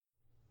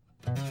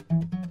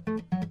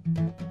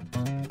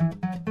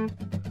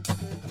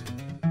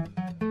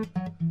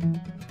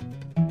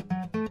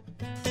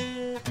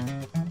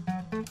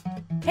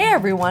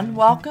everyone,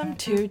 welcome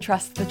to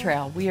Trust the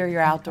Trail. We are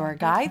your outdoor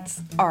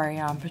guides,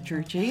 Ariane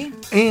Petrucci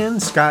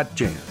and Scott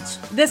Jans.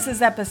 This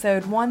is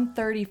episode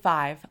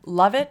 135,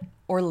 Love It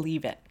or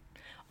Leave It.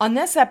 On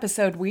this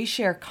episode, we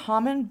share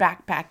common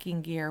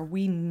backpacking gear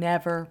we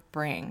never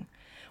bring.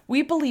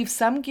 We believe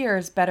some gear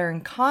is better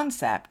in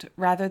concept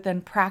rather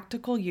than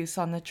practical use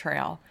on the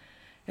trail,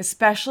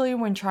 especially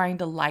when trying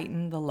to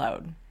lighten the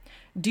load.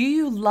 Do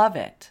you love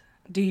it?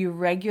 Do you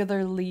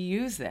regularly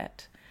use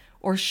it?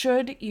 Or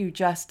should you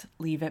just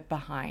leave it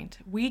behind?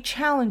 We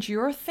challenge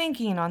your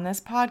thinking on this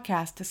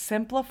podcast to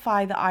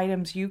simplify the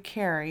items you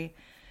carry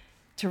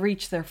to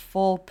reach their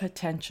full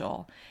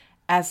potential,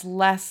 as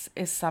less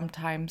is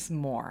sometimes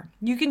more.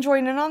 You can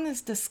join in on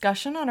this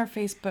discussion on our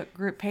Facebook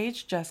group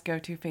page. Just go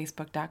to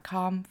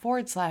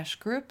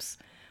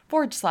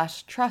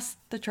facebook.com/groups/Trust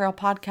the Trail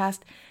Podcast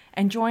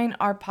and join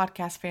our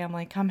podcast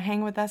family. Come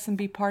hang with us and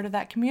be part of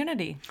that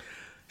community.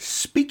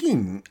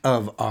 Speaking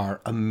of our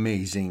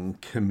amazing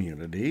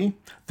community,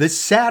 this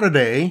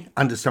Saturday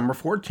on December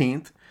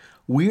 14th,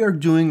 we are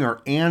doing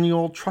our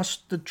annual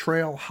Trust the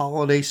Trail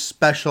Holiday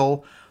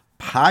Special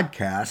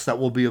podcast that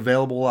will be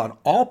available on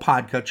all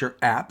podcatcher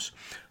apps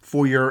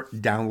for your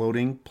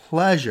downloading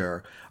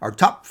pleasure. Our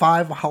top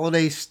 5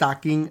 holiday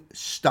stocking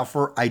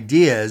stuffer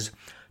ideas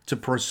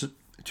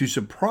to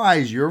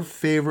surprise your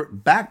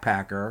favorite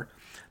backpacker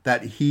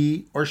that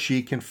he or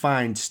she can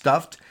find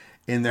stuffed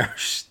in their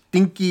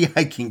stinky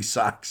hiking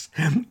socks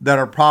that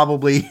are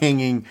probably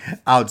hanging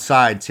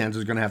outside.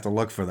 Santa's going to have to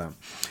look for them.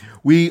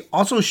 We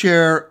also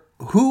share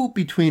who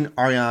between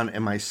Ariane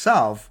and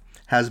myself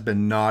has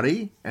been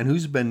naughty and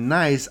who's been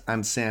nice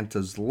on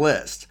Santa's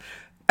list.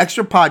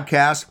 Extra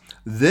podcast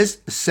this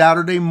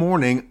Saturday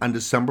morning on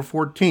December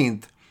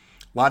 14th.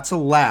 Lots of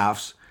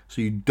laughs,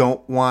 so you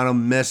don't want to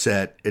miss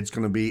it. It's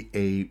going to be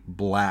a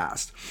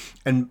blast.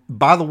 And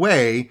by the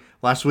way,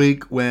 last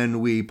week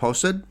when we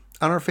posted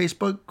on our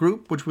Facebook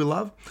group, which we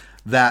love,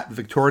 that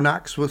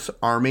Victorinox Swiss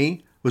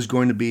Army was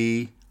going to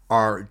be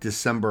our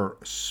December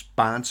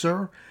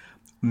sponsor.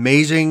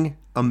 Amazing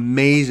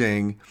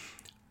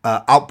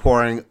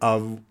outpouring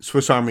of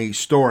Swiss Army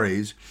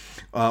stories.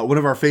 One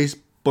of our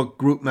Facebook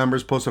group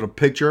members posted a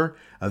picture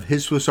of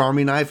his Swiss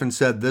Army knife and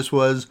said this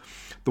was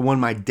the one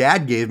my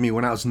dad gave me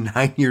when I was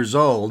 9 years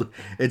old.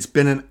 It's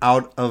been an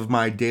out of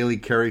my daily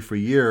carry for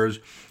years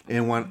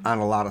and went on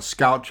a lot of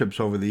scout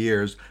trips over the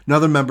years.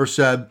 Another member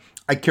said,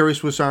 I carry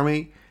Swiss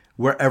Army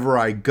wherever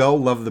I go,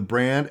 love the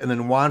brand. And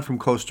then Juan from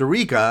Costa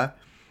Rica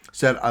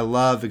said, I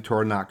love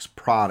Victorinox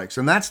products.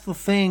 And that's the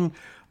thing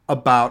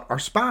about our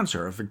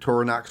sponsor,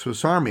 Victorinox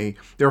Swiss Army.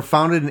 They were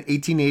founded in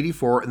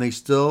 1884 and they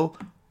still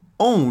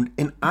owned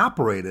and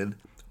operated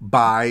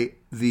by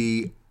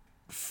the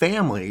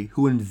family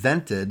who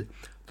invented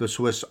the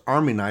Swiss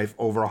Army knife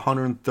over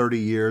 130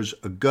 years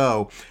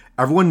ago.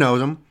 Everyone knows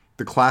them.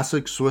 The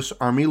classic Swiss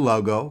Army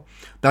logo.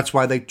 That's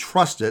why they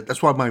trust it.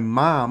 That's why my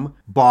mom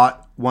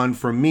bought one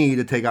for me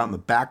to take out in the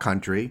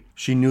backcountry.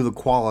 She knew the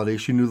quality.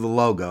 She knew the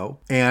logo.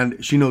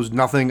 And she knows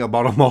nothing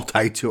about a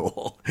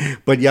multi-tool.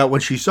 But yet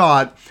when she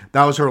saw it,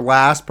 that was her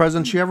last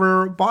present she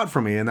ever bought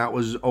for me. And that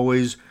was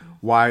always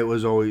why it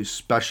was always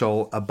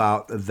special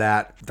about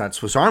that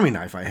Swiss Army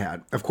knife I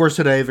had. Of course,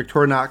 today,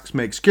 Victorinox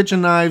makes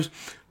kitchen knives,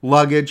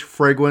 luggage,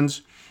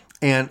 fragrance,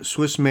 and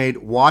Swiss-made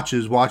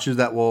watches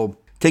that will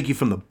take you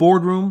from the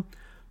boardroom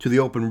to the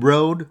open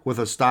road with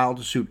a style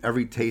to suit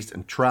every taste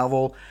and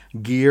travel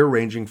gear,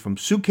 ranging from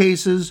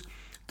suitcases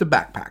to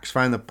backpacks.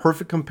 Find the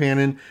perfect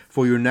companion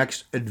for your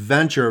next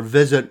adventure.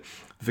 Visit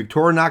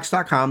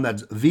Victorinox.com.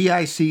 That's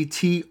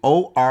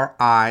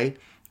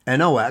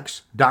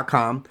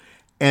Victorinox.com.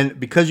 And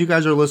because you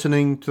guys are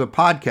listening to the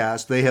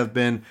podcast, they have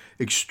been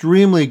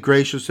extremely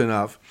gracious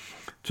enough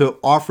to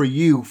offer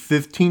you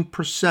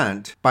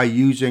 15% by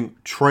using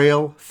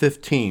Trail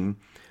 15.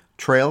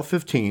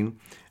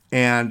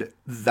 And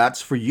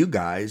that's for you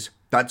guys.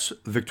 That's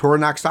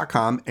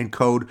Victorinox.com and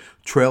code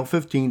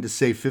TRAIL15 to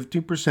save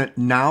 15%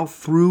 now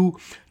through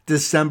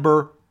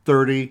December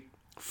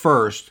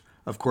 31st.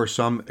 Of course,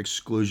 some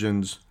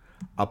exclusions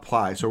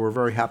apply. So we're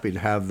very happy to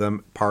have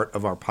them part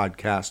of our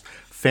podcast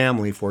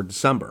family for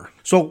December.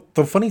 So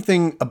the funny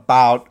thing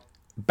about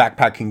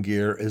backpacking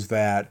gear is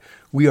that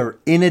we are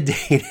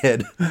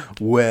inundated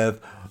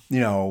with,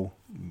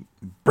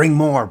 bring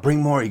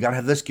more. You got to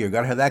have this gear. You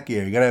got to have that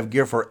gear. You got to have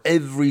gear for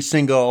every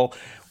single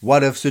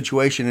what if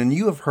situation. And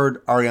you have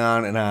heard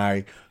Ariane and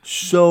I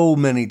so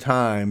many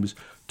times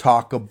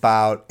talk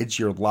about it's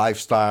your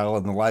lifestyle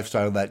and the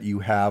lifestyle that you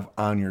have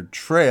on your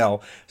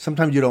trail.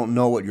 Sometimes you don't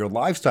know what your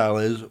lifestyle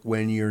is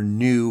when you're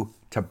new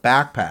to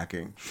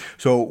backpacking.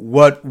 So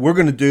what we're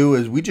going to do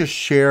is we just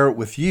share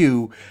with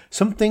you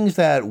some things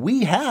that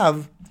we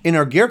have in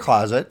our gear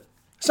closet.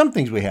 Some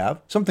things we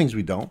have, some things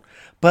we don't,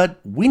 but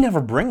we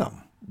never bring them.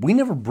 We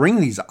never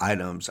bring these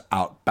items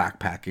out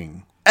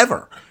backpacking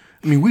ever.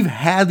 I mean, we've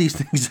had these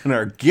things in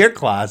our gear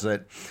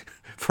closet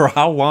for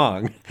how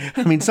long?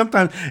 I mean,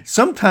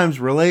 sometimes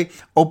really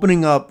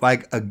opening up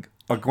like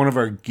like one of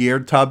our gear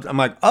tubs. I'm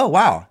like, oh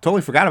wow,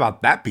 totally forgot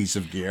about that piece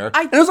of gear.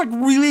 And it was like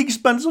really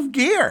expensive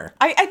gear.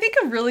 I think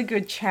a really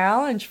good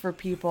challenge for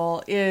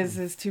people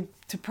is to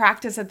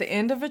practice at the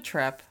end of a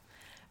trip,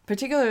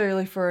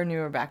 particularly for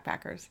newer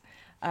backpackers.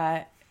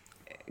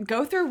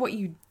 Go through what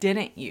you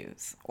didn't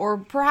use, or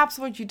perhaps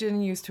what you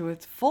didn't use to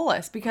its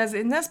fullest, because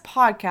in this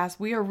podcast,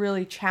 we are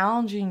really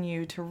challenging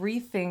you to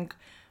rethink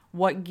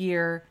what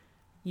gear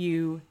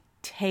you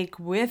take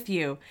with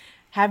you.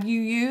 Have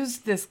you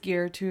used this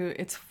gear to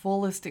its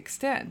fullest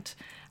extent?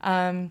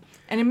 And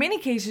in many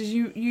cases,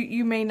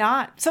 you may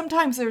not.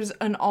 Sometimes there's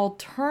an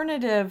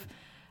alternative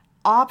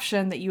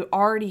option that you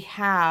already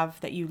have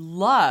that you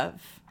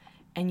love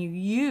and you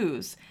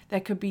use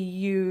that could be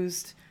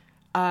used,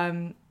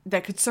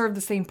 that could serve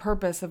the same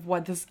purpose of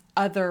what this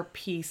other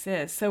piece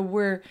is. So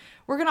we're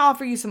going to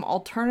offer you some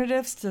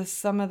alternatives to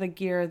some of the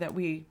gear that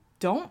we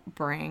don't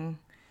bring,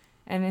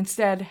 and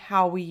instead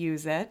how we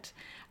use it.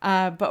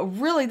 But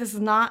really, this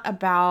is not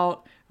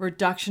about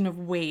reduction of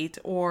weight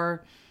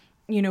or,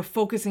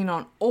 focusing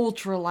on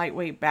ultra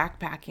lightweight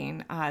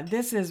backpacking.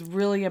 This is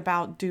really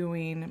about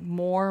doing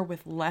more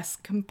with less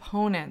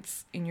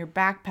components in your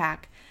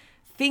backpack,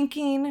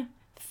 thinking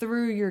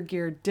through your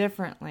gear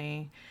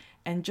differently,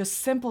 and just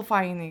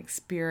simplifying the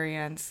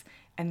experience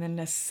and the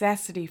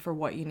necessity for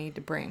what you need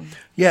to bring.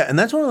 Yeah, and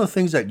that's one of the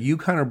things that you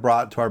kind of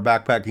brought to our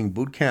backpacking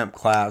boot camp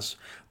class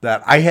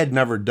that I had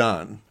never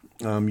done.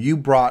 You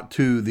brought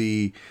to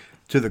the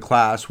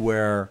class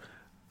where,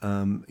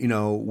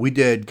 we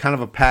did kind of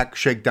a pack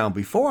shakedown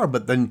before,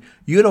 but then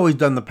you had always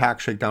done the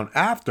pack shakedown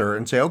after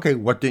and say, okay,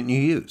 what didn't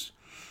you use?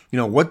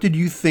 What did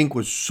you think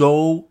was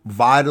so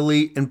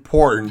vitally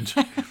important,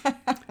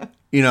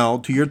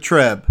 to your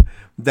trip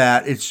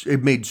that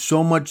it made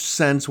so much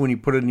sense when you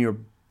put it in your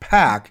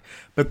pack,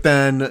 but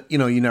then,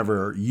 you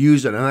never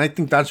use it. And I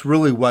think that's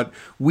really what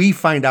we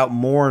find out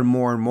more and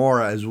more and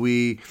more as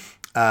we,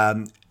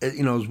 as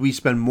we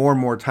spend more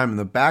and more time in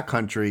the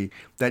backcountry,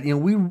 that,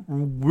 we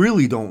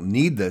really don't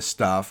need this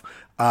stuff.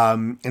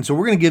 And so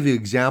we're going to give you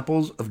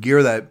examples of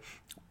gear that,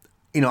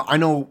 I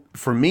know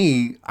for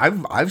me,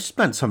 I've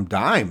spent some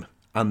dime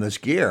on this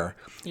gear,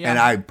 and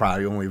I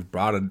probably only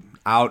brought it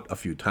out a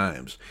few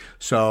times.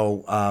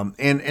 So,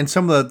 and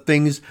some of the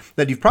things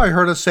that you've probably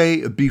heard us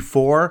say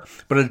before,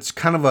 but it's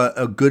kind of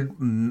a good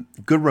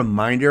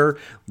reminder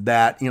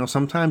that,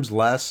 sometimes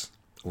less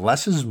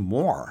is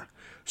more.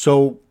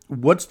 So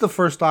what's the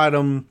first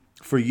item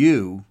for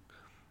you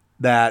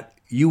that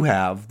you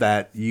have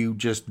that you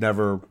just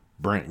never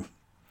bring?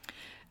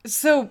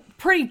 So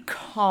pretty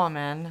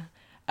common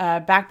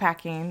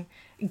backpacking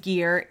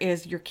gear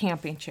is your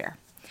camping chair.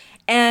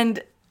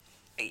 And,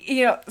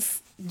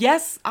 yes,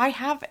 I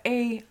have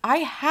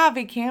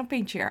a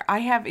camping chair. I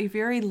have a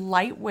very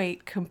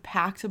lightweight,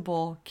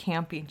 compactable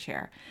camping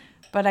chair,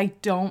 but I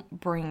don't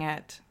bring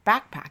it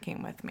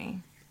backpacking with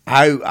me.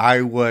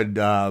 I would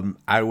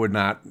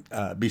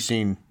not be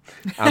seen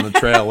on the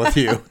trail with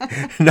you.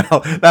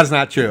 No, that's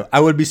not true. I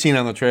would be seen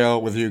on the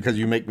trail with you because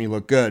you make me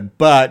look good.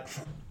 But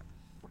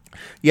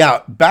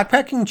yeah,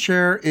 backpacking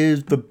chair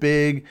is the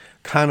big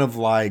kind of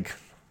like,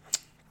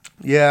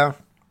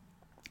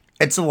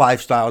 it's a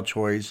lifestyle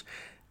choice.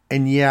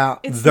 And they're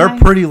nice.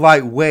 Pretty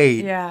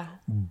lightweight. Yeah.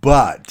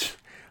 But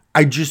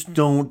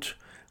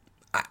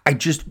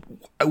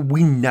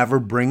we never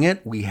bring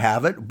it. We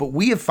have it. But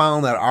we have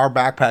found that our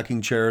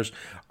backpacking chairs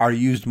are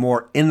used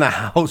more in the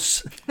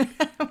house.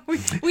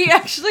 we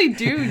actually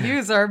do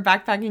use our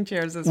backpacking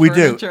chairs as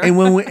furniture. Do. And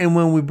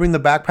when we bring the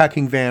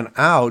backpacking van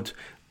out,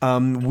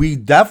 we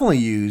definitely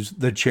use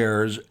the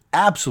chairs.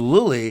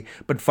 Absolutely.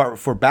 But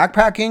for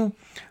backpacking,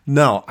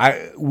 no,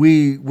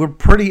 we're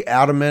pretty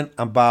adamant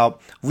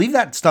about leave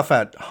that stuff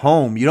at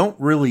home. You don't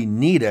really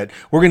need it.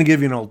 We're going to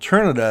give you an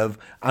alternative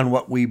on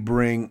what we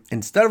bring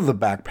instead of the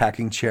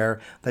backpacking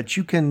chair that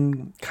you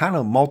can kind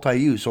of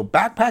multi-use. So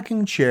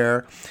backpacking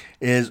chair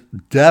is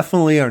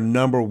definitely our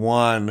number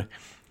one.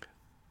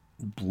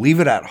 Leave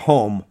it at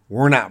home.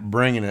 We're not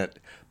bringing it.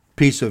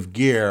 Piece of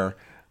gear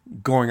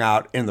going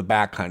out in the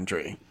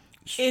backcountry.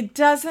 It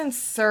doesn't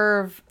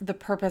serve the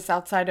purpose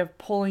outside of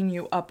pulling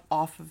you up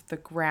off of the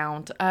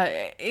ground.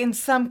 In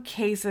some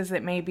cases,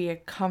 it may be a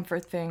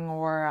comfort thing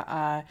or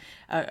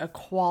a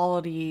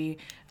quality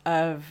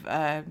of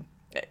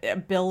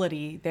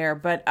ability there.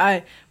 But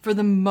for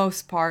the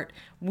most part,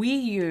 we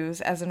use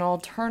as an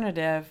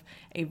alternative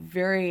a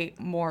very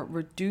more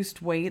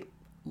reduced weight,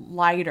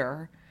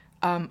 lighter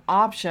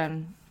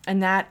option.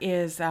 And that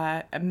is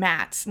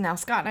mats. Now,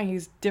 Scott and I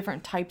use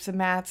different types of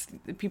mats.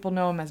 People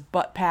know them as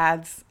butt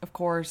pads, of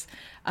course.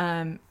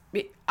 I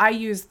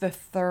use the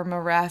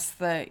Thermarest,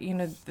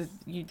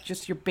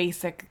 your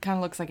basic, kind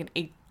of looks like an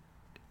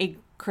egg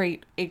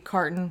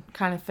carton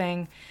kind of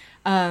thing.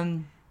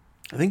 I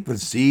think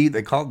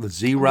they call it the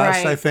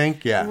Z-Rest, right. I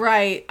think. Yeah.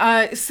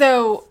 Right.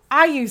 So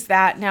I use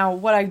that. Now,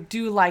 what I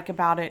do like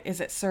about it is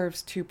it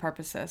serves two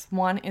purposes.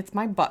 One, it's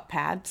my butt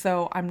pad.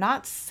 So I'm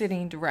not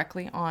sitting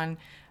directly on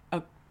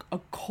a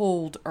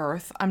cold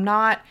earth. I'm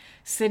not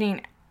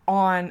sitting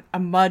on a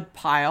mud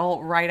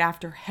pile right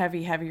after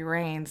heavy, heavy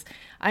rains,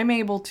 I'm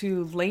able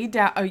to lay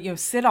down,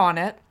 sit on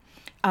it,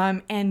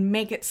 and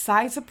make it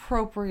size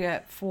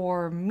appropriate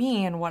for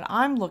me and what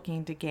I'm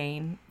looking to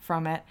gain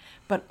from it.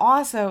 But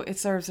also it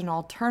serves an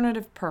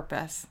alternative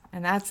purpose,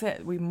 and that's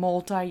it. We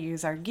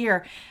multi-use our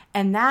gear,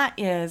 and that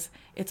is,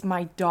 it's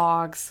my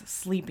dog's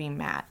sleeping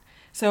mat.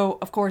 So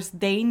of course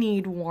they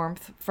need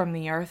warmth from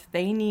the earth.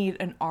 They need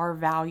an R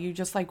value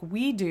just like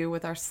we do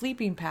with our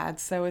sleeping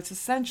pads. So it's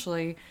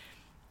essentially,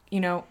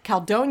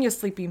 Caldonia's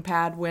sleeping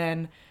pad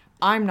when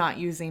I'm not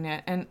using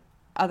it, and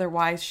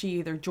otherwise she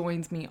either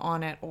joins me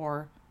on it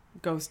or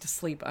goes to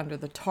sleep under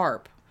the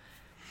tarp.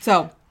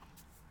 So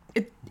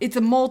it's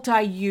a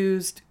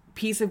multi-used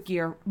piece of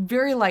gear,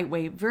 very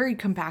lightweight, very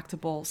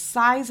compactable,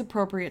 size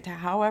appropriate to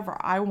however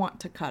I want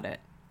to cut it.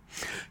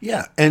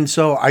 Yeah, and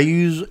so I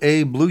use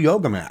a blue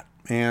yoga mat.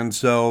 And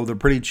so they're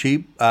pretty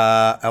cheap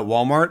at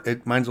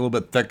Walmart. Mine's a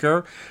little bit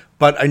thicker.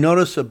 But I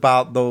notice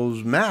about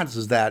those mats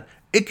is that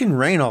it can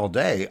rain all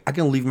day. I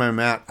can leave my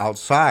mat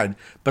outside,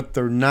 but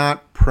they're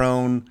not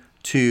prone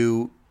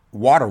to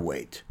water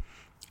weight.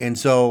 And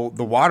so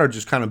the water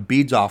just kind of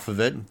beads off of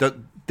it.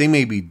 They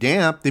may be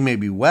damp. They may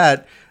be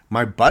wet.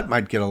 My butt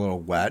might get a little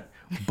wet.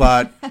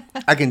 But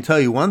I can tell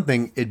you one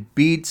thing. It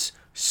beats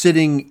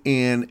sitting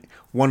in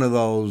one of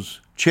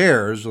those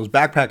chairs, those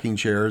backpacking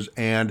chairs,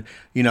 and,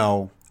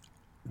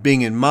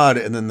 being in mud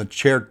and then the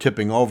chair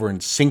tipping over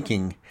and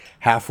sinking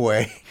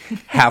halfway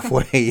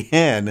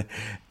in.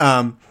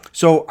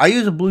 So I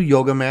use a blue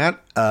yoga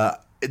mat.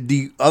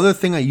 The other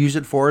thing I use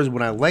it for is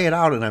when I lay it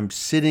out and I'm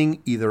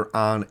sitting either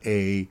on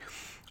a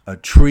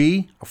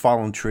tree, a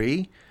fallen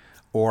tree,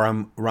 or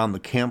I'm around the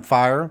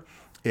campfire.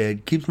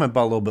 It keeps my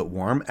butt a little bit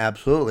warm,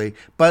 absolutely.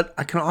 But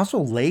I can also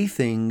lay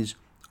things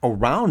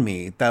around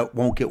me that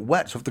won't get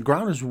wet. So if the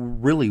ground is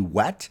really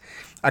wet,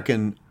 I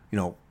can,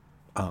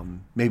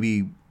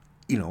 maybe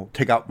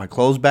take out my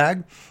clothes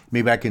bag.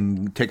 Maybe I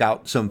can take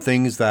out some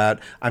things that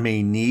I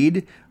may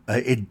need.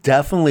 It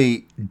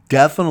definitely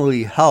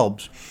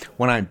helps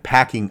when I'm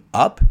packing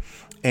up,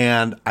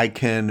 and I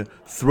can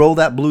throw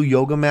that blue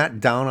yoga mat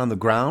down on the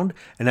ground.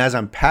 And as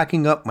I'm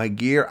packing up my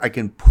gear, I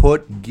can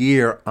put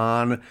gear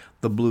on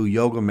the blue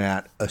yoga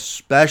mat,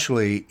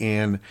 especially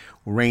in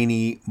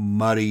rainy,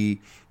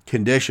 muddy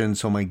conditions,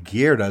 so my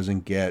gear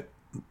doesn't get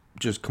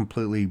just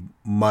completely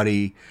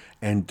muddy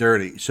and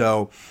dirty.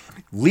 So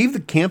leave the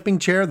camping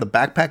chair, the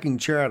backpacking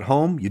chair at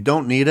home. You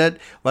don't need it.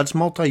 Let's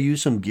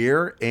multi-use some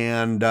gear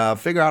and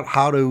figure out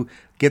how to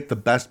get the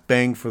best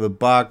bang for the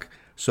buck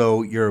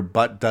so your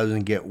butt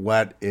doesn't get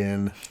wet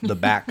in the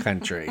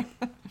backcountry.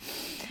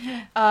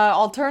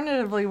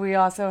 Alternatively, we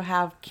also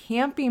have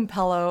camping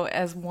pillow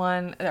as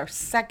our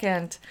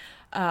second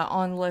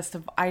on the list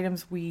of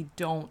items we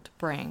don't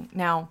bring.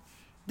 Now,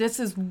 this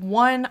is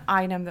one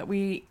item that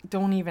we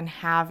don't even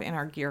have in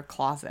our gear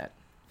closet.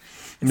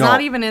 It's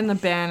not even in the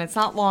bin. It's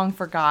not long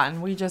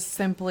forgotten. We just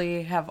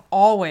simply have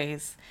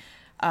always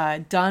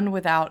done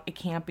without a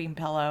camping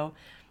pillow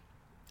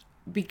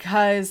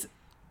because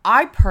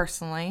I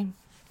personally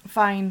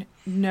find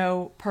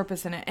no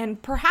purpose in it.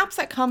 And perhaps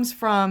that comes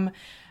from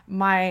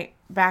my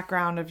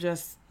background of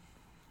just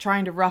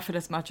trying to rough it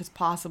as much as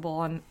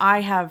possible. And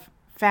I have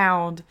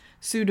found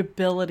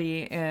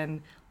suitability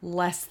in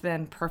less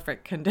than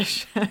perfect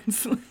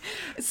conditions.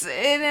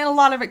 And a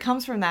lot of it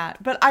comes from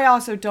that. But I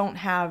also don't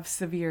have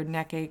severe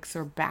neck aches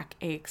or back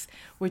aches,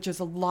 which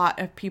is a lot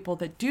of people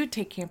that do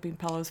take camping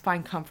pillows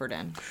find comfort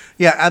in.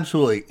 Yeah,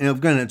 absolutely. And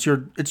again, it's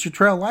your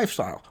trail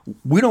lifestyle.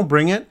 We don't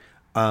bring it.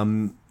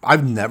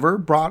 I've never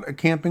brought a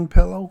camping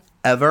pillow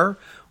ever.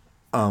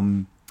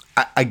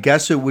 I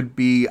guess it would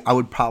be, I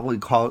would probably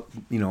call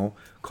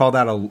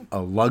that a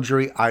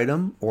luxury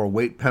item or a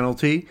weight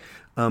penalty.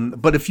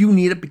 But if you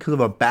need it because of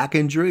a back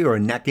injury or a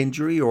neck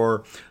injury,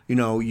 or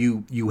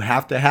you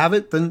have to have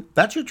it, then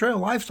that's your trail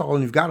lifestyle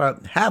and you've got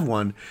to have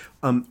one.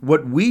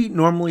 What we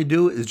normally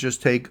do is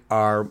just take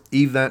our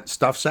event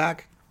stuff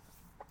sack,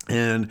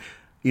 and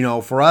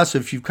for us,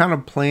 if you've kind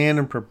of planned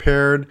and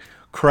prepared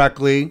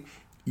correctly,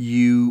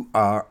 you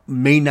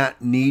may not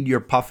need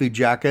your puffy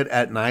jacket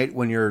at night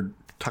when you're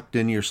tucked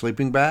in your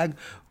sleeping bag,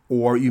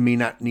 or you may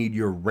not need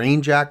your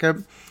rain jacket.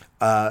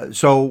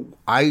 So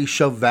I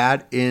shove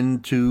that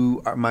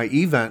into my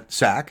event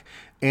sack,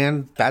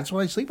 and that's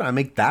what I sleep in. I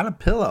make that a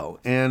pillow.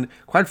 And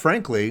quite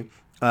frankly,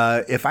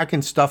 if I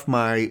can stuff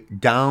my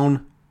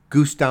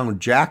goose down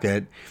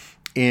jacket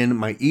in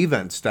my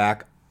event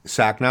sack,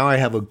 now I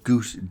have a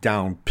goose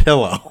down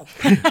pillow.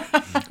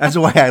 That's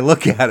the way I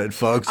look at it,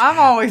 folks. I'm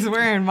always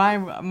wearing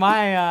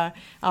my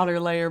outer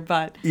layer,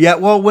 but yeah.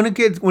 Well, when it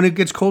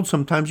gets cold,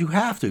 sometimes you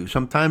have to.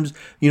 Sometimes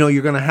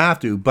you're gonna have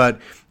to, but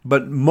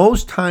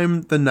most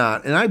time than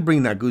not, and I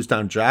bring that goose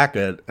down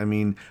jacket. I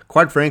mean,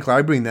 quite frankly,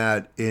 I bring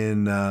that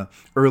in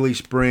early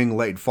spring,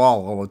 late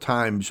fall all the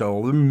time.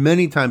 So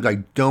many times I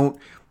don't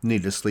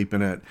need to sleep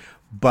in it,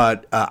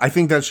 but I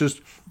think that's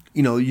just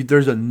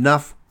there's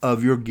enough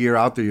of your gear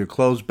out there, your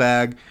clothes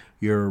bag,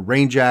 your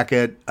rain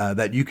jacket,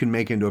 that you can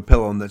make into a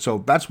pillow. And so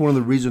that's one of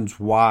the reasons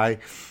why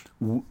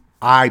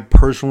I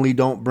personally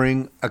don't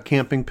bring a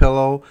camping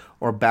pillow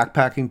or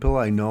backpacking pillow.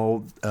 I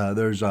know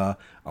there's a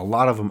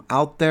lot of them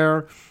out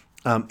there.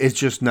 It's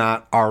just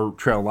not our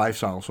trail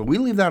lifestyle. So we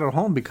leave that at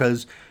home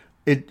because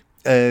it,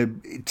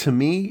 to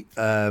me,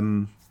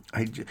 and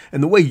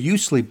the way you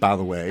sleep, by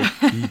the way,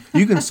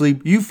 you can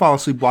sleep, you fall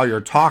asleep while you're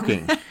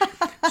talking.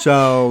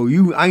 So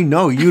I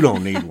know you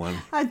don't need one.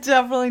 I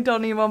definitely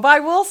don't need one. But I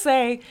will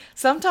say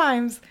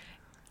sometimes,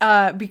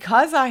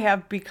 because I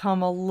have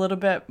become a little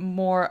bit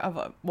more of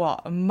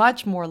a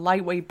much more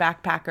lightweight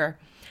backpacker,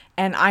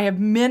 and I have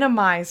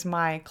minimized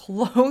my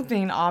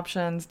clothing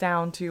options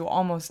down to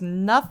almost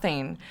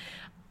nothing,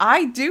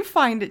 I do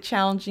find it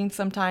challenging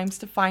sometimes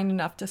to find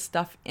enough to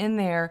stuff in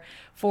there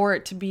for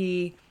it to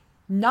be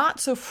not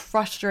so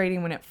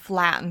frustrating when it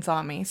flattens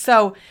on me.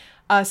 So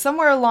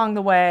somewhere along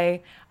the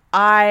way,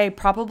 I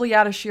probably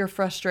out of sheer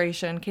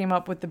frustration came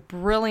up with the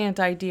brilliant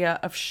idea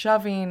of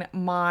shoving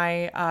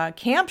my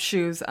camp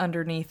shoes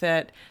underneath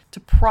it to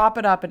prop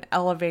it up and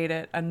elevate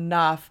it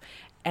enough.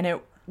 And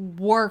it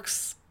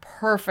works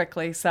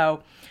perfectly.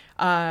 So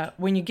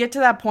when you get to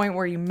that point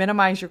where you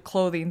minimize your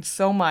clothing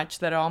so much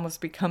that it almost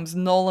becomes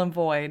null and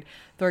void,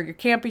 throw your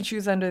camping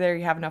shoes under there,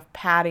 you have enough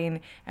padding,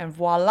 and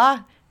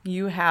voila,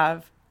 you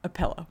have a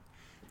pillow.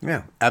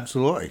 Yeah,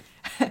 absolutely.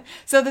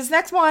 So this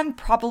next one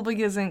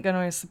probably isn't going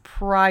to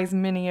surprise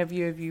many of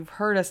you if you've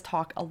heard us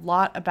talk a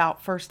lot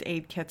about first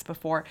aid kits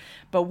before,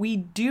 but we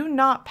do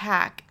not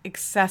pack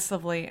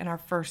excessively in our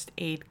first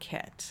aid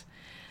kit.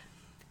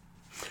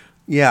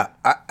 Yeah,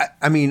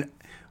 I mean,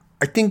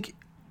 I think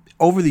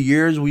over the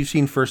years we've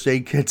seen first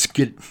aid kits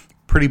get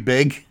pretty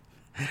big.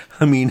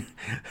 I mean,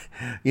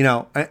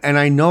 and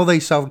I know they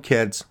sell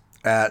kits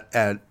at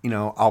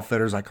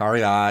outfitters like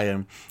REI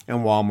and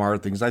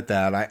Walmart, things like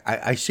that.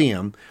 I see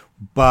them,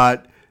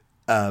 but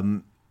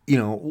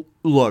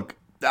look,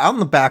 out in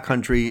the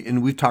backcountry,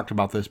 and we've talked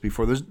about this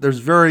before, there's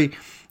very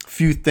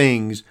few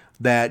things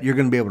that you're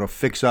going to be able to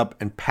fix up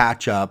and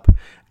patch up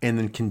and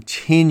then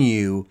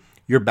continue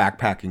your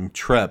backpacking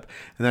trip.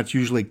 And that's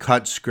usually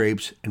cuts,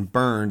 scrapes, and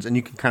burns, and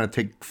you can kind of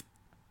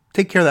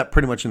take care of that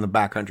pretty much in the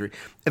backcountry.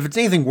 If it's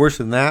anything worse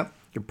than that,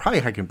 you're probably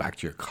hiking back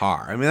to your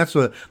car. I mean,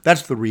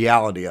 that's the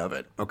reality of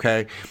it,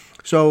 okay?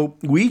 So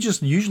we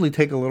just usually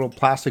take a little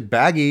plastic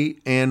baggie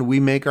and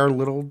we make our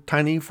little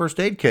tiny first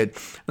aid kit.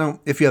 Now,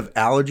 if you have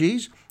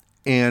allergies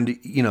and,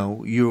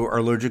 you are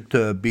allergic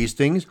to bee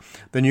stings,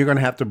 then you're going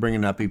to have to bring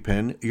an EpiPen.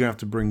 You're going to have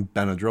to bring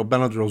Benadryl.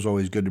 Benadryl is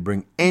always good to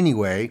bring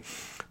anyway.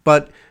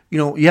 But,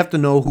 you have to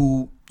know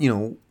who,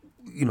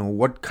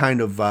 what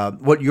kind of,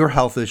 what your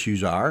health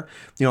issues are.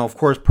 Of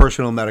course,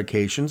 personal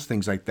medications,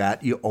 things like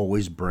that, you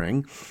always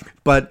bring.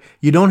 But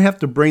you don't have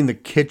to bring the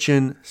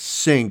kitchen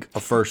sink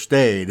of first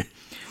aid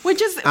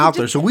out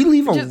there. So we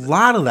leave a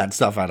lot of that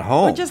stuff at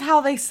home. Which is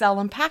how they sell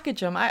and package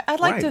them. I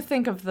like to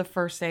think of the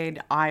first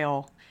aid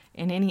aisle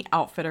in any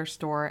outfitter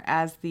store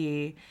as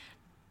the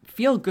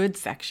feel-good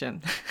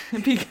section.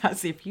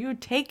 Because if you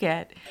take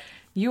it,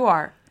 you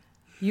are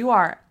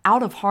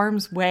out of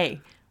harm's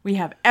way. We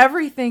have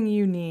everything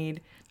you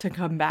need to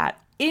combat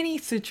any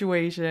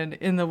situation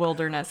in the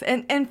wilderness.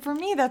 And for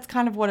me, that's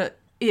kind of what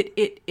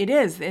it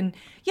is. And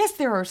yes,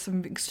 there are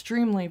some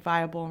extremely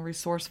viable and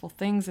resourceful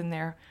things in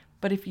there.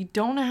 But if you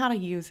don't know how to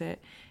use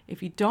it,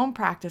 if you don't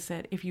practice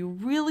it, if you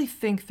really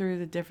think through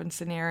the different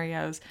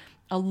scenarios,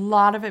 a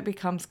lot of it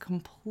becomes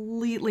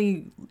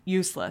completely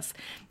useless.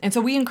 And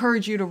so we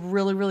encourage you to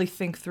really, really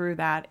think through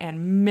that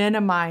and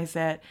minimize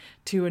it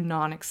to a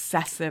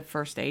non-excessive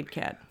first aid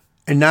kit.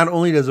 And not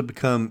only does it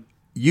become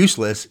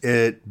useless,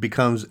 it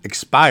becomes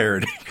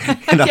expired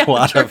in a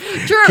lot of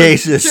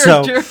cases.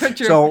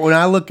 So when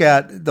I look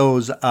at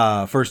those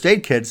first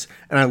aid kits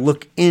and I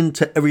look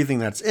into everything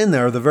that's in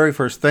there, the very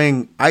first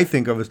thing I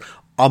think of is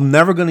I'm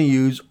never going to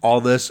use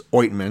all this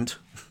ointment.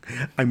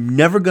 I'm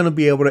never going to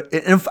be able to,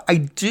 and if I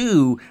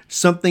do,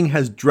 something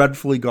has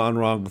dreadfully gone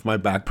wrong with my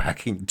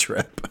backpacking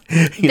trip.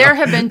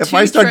 If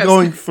I start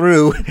going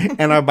through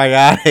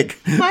antibiotic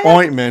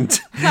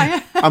ointment,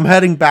 I'm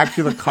heading back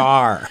to the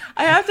car.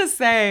 I have to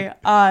say,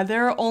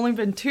 there have only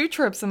been 2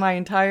 trips in my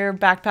entire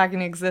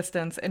backpacking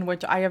existence in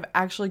which I have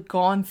actually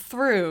gone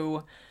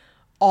through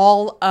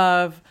all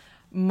of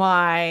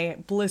my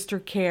blister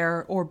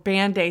care or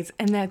Band-Aids,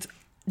 and that's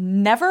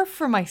never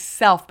for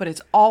myself, but it's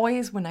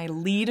always when I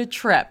lead a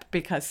trip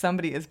because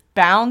somebody is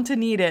bound to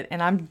need it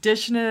and I'm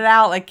dishing it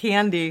out like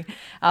candy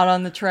out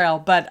on the trail.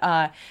 But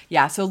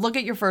so look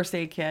at your first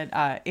aid kit.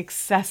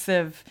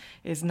 Excessive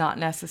is not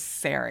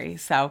necessary.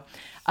 So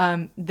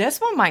this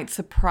one might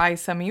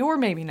surprise some of you or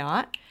maybe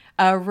not.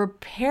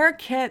 Repair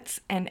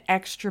kits and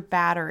extra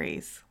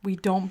batteries. We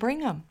don't bring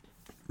them.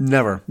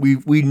 Never.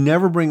 We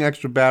never bring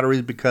extra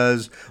batteries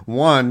because,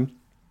 one,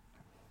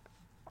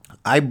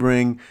 I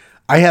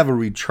have a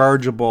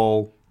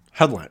rechargeable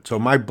headlamp. So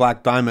my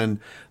Black Diamond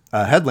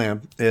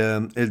headlamp,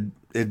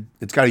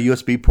 it's got a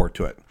USB port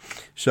to it.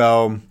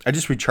 So I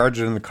just recharge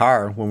it in the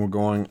car when we're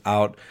going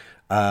out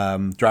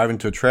driving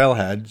to a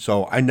trailhead.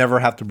 So I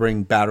never have to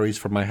bring batteries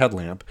for my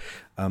headlamp.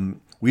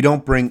 We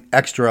don't bring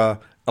extra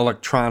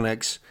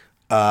electronics.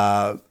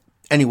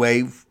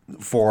 anyway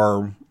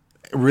for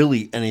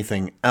really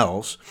anything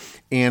else.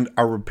 And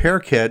our repair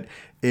kit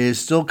is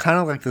still kind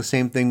of like the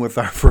same thing with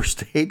our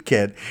first aid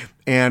kit.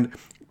 And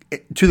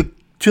to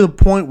the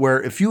point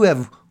where if you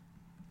have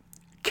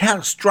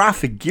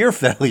catastrophic gear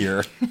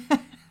failure,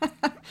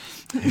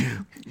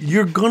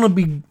 you're gonna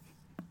be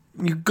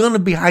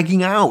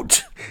hiking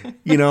out,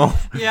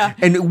 Yeah.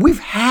 And we've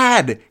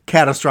had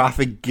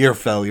catastrophic gear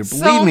failure.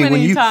 Believe So me,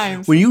 many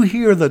times. when you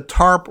hear the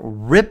tarp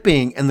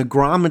ripping and the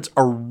grommets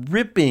are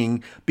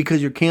ripping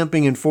because you're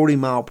camping in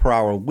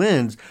 40-mile-per-hour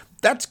winds,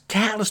 that's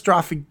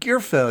catastrophic gear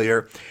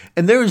failure.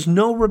 And there is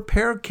no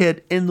repair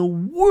kit in the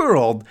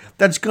world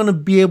that's going to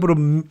be able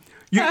to.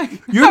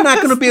 You're not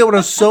going to be able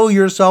to sew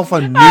yourself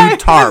a new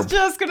tarp. I was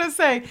just going to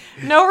say,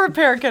 no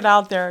repair kit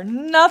out there.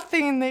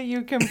 Nothing that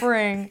you can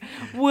bring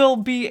will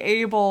be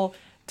able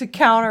to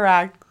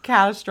counteract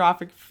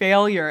catastrophic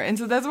failure. And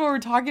so that's what we're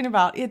talking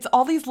about. It's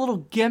all these little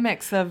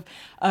gimmicks of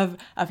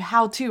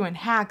how-to and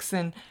hacks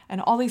and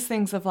all these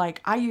things of like,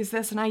 I use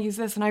this and I use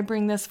this and I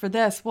bring this for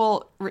this.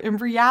 Well, in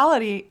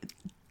reality,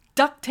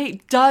 duct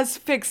tape does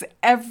fix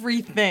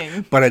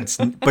everything.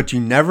 But you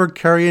never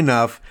carry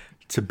enough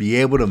to be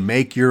able to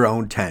make your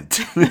own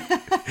tent.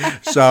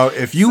 So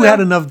if you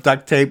had enough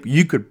duct tape,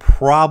 you could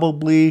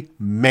probably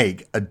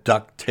make a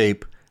duct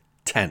tape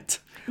tent.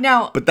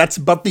 Now, But that's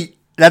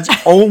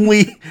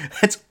only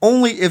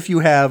if you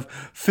have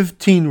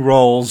 15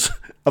 rolls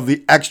of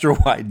the extra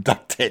wide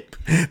duct tape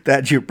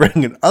that you're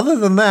bringing. Other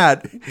than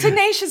that,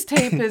 tenacious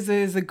tape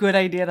is a good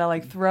idea to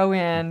like throw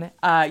in,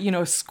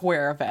 a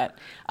square of it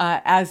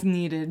as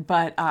needed.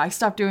 But I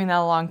stopped doing that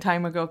a long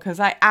time ago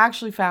because I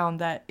actually found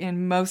that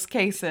in most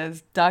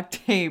cases,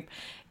 duct tape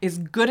is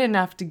good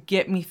enough to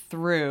get me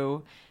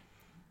through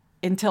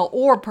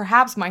or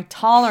perhaps my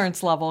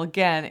tolerance level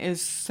again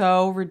is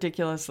so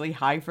ridiculously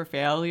high for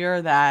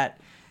failure that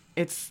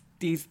it's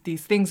these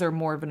things are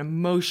more of an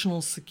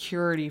emotional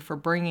security for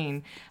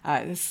bringing.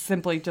 It's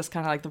simply just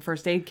kind of like the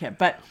first aid kit.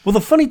 But well, the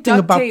funny thing,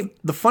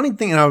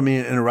 and I don't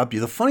mean to interrupt you.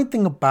 The funny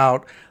thing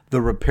about the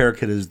repair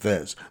kit is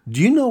this: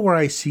 do you know where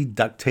I see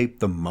duct tape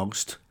the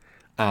most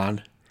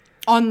on?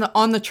 On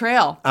the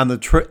trail. On the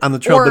trail,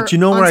 Or but you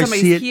know where on I see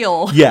somebody's it?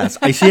 heel. Yes,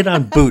 I see it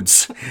on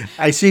boots.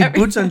 I see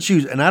boots on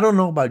shoes, and I don't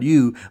know about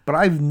you, but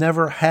I've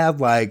never had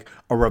like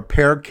a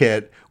repair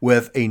kit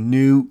with a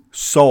new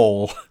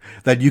sole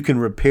that you can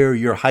repair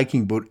your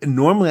hiking boot. And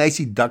normally I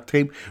see duct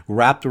tape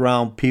wrapped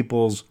around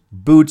people's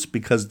boots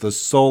because the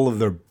sole of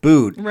their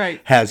boot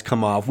has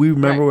come off. We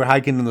remember we were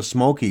hiking in the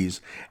Smokies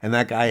and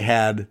that guy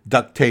had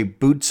duct tape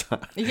boots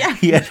on. Yeah.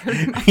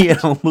 He had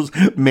almost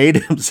made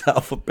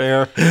himself a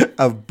pair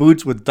of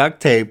boots with duct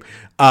tape.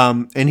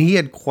 And he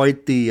had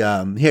quite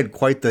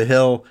the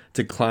hill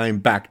to climb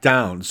back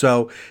down.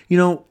 So,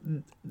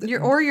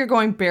 You're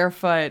going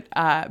barefoot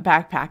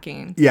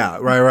backpacking. Yeah,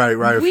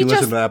 right. If you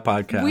listen to that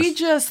podcast. We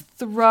just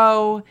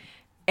throw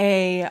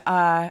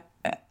a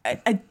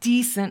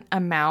decent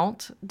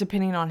amount,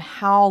 depending on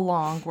how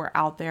long we're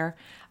out there,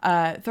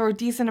 throw a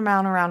decent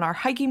amount around our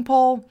hiking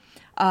pole,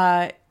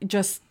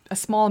 just a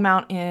small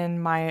amount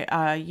in my,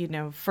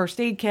 first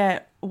aid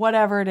kit,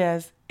 whatever it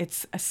is.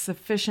 It's a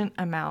sufficient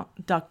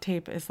amount. Duct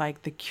tape is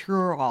like the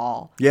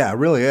cure-all. Yeah, it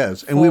really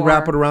is. And we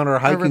wrap it around our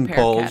hiking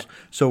poles, kit.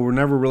 so we're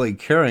never really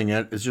carrying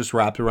it. It's just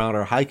wrapped around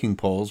our hiking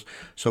poles,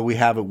 so we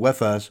have it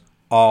with us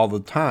all the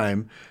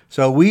time.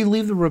 So we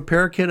leave the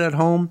repair kit at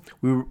home.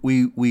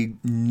 We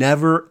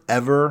never,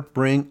 ever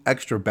bring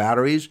extra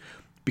batteries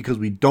because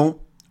we don't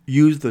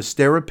use the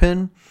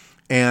Sterapin,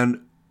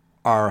 and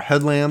our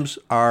headlamps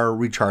are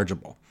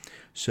rechargeable.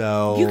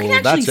 So you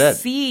can that's actually it.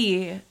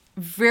 see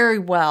very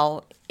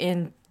well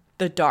in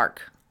the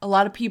dark. A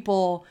lot of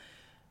people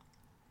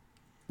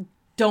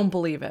don't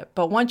believe it,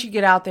 but once you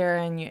get out there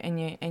and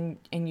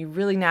you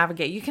really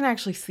navigate, you can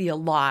actually see a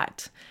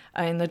lot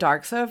in the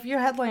dark. So if your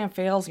headlamp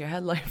fails, your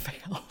headlamp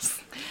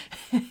fails,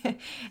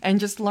 and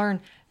just learn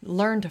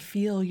to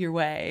feel your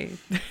way.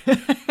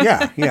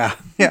 Yeah.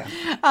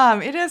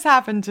 It has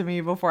happened to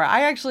me before.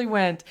 I actually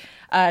went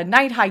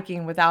night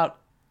hiking without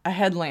a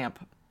headlamp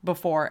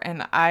before,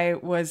 and I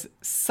was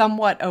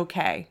somewhat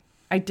okay.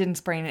 I didn't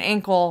sprain an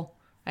ankle.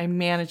 I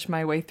managed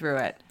my way through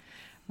it.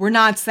 We're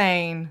not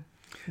saying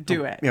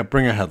do it. Yeah,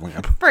 bring a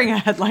headlamp. Bring a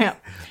headlamp.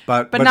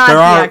 But not there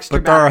the are extra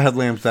there are battery.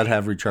 headlamps that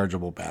have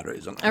rechargeable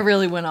batteries in them. I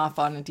really went off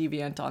on a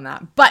deviant on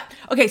that. But,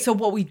 okay, so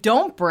what we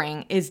don't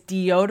bring is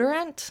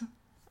deodorant,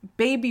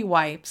 baby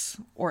wipes,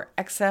 or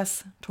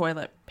excess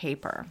toilet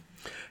paper.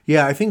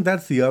 Yeah, I think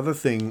that's the other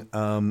thing.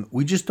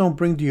 We just don't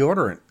bring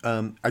deodorant.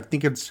 I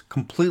think it's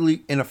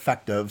completely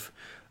ineffective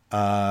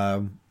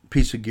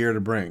piece of gear to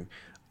bring.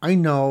 I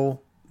know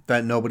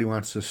that nobody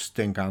wants to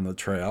stink on the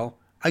trail.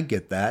 I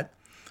get that.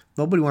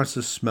 Nobody wants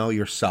to smell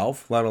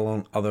yourself, let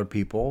alone other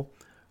people.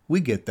 We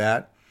get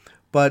that.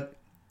 But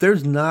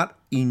there's not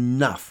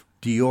enough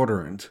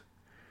deodorant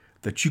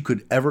that you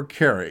could ever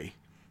carry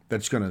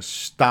that's going to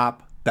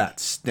stop that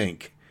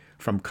stink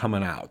from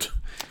coming out.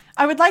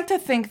 I would like to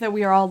think that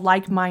we are all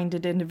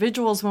like-minded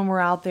individuals when we're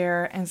out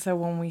there, and so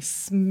when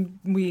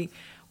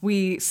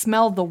We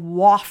smell the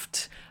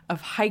waft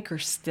of hiker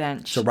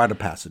stench. It's a rite of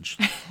passage.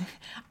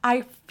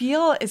 I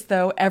feel as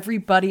though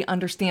everybody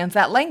understands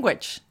that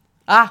language.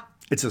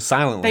 It's a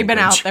silent language. They've been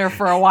out there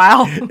for a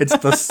while. It's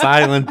the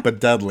silent but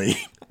deadly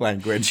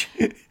language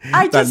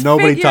I that just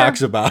nobody figure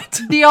talks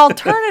about. The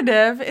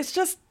alternative is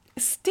just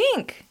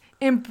stink.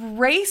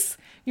 Embrace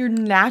your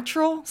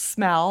natural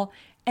smell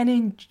and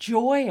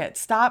enjoy it.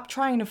 Stop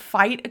trying to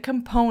fight a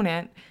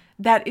component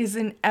that is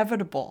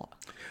inevitable.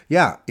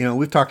 Yeah,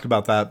 we've talked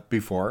about that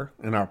before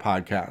in our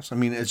podcast. I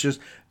mean, it's just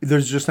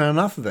there's just not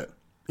enough of it.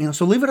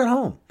 So leave it at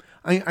home.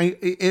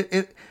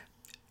 It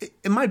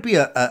might be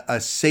a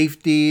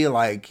safety,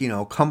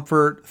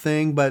 comfort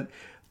thing, but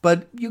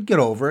you get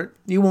over it.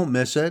 You won't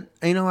miss it.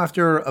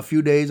 After a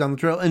few days on the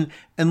trail. And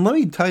let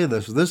me tell you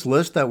this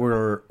list that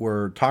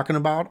we're talking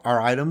about, our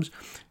items,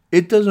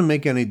 it doesn't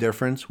make any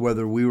difference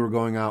whether we were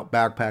going out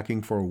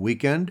backpacking for a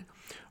weekend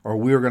or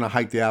we were going to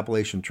hike the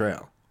Appalachian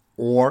Trail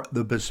or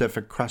the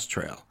Pacific Crest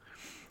Trail.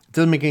 It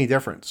doesn't make any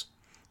difference.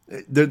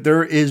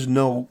 There is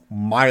no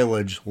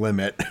mileage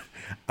limit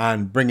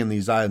on bringing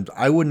these items.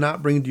 I would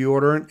not bring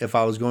deodorant if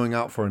I was going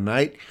out for a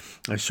night.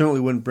 I certainly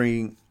wouldn't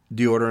bring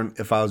deodorant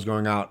if I was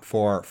going out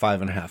for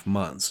 5.5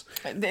 months.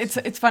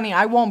 It's funny.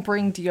 I won't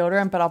bring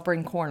deodorant, but I'll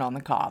bring corn on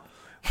the cob.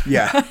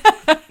 Yeah.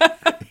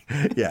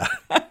 Yeah.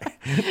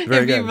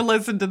 Very good. You've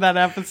listened to that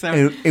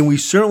episode. And we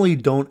certainly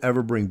don't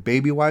ever bring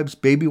baby wipes.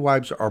 Baby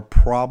wipes are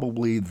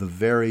probably the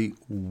very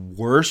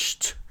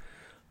worst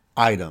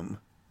item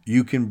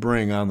you can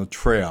bring on the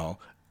trail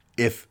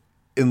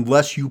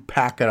unless you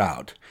pack it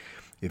out.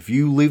 If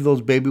you leave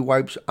those baby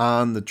wipes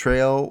on the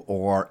trail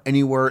or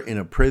anywhere in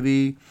a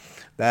privy,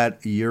 that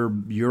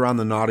you're on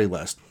the naughty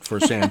list for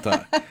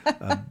Santa.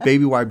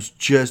 Baby wipes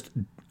just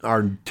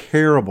are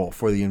terrible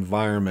for the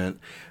environment,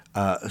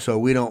 so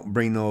we don't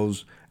bring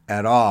those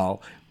at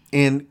all.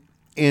 And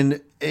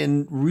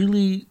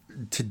really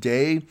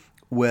today,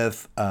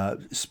 with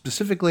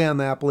specifically on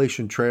the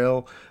Appalachian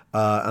Trail,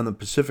 on the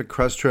Pacific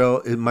Crest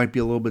Trail, it might be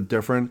a little bit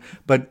different.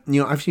 But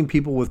I've seen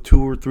people with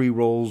 2 or 3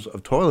 rolls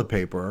of toilet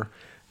paper.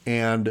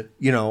 And,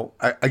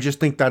 I just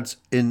think that's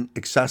an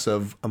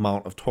excessive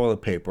amount of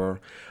toilet paper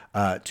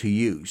to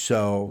use.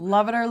 So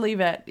love it or leave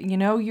it. You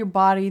know your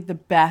body the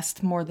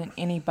best more than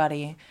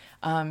anybody.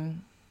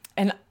 And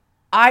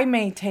I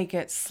may take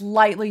it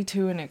slightly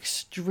to an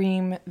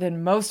extreme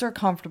than most are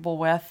comfortable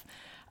with.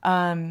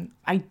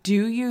 I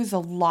do use a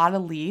lot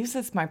of leaves.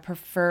 It's my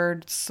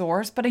preferred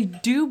source, but I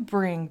do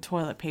bring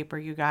toilet paper,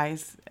 you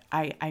guys.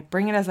 I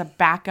bring it as a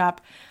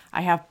backup.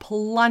 I have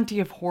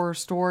plenty of horror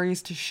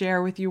stories to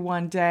share with you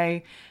one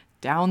day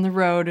down the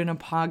road in a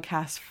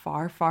podcast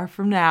far, far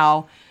from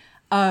now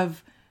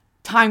of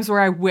times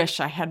where I wish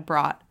I had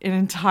brought an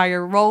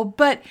entire roll.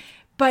 But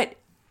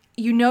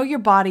you know your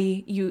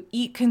body, you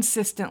eat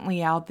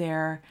consistently out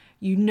there,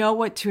 you know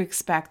what to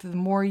expect. The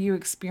more you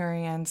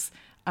experience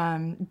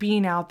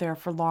being out there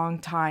for long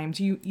times,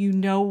 you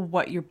know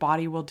what your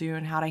body will do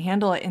and how to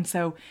handle it. And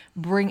so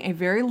bring a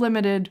very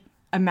limited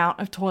amount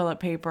of toilet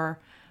paper.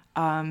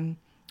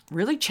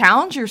 Really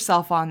challenge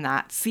yourself on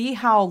that. See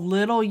how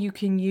little you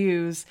can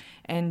use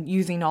and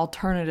using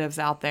alternatives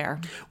out there.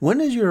 When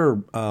is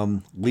your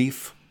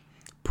leaf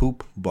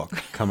poop book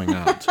coming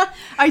out?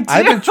 I do.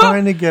 I've been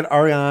trying to get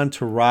Ariane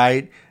to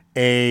write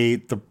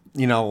So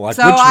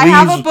I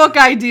have a book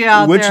idea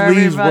out which there,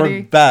 leaves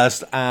everybody. work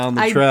best on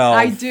the trail.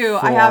 I do.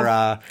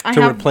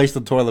 To replace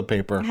the toilet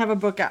paper. I have a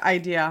book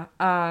idea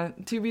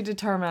to be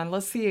determined.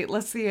 Let's see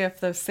if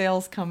the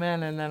sales come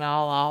in, and then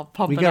I'll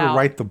pump it out. We got to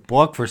write the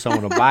book for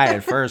someone to buy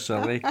it first,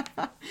 Sylvie.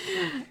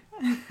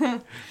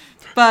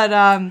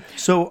 But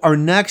so our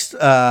next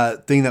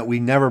thing that we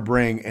never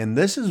bring, and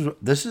this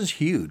is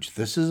huge.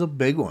 This is a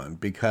big one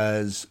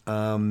because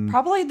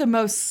probably the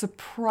most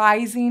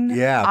surprising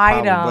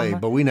probably, item.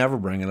 but we never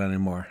bring it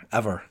anymore,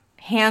 ever.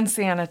 Hand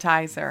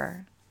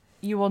sanitizer.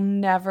 You will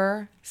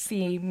never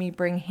see me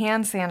bring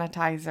hand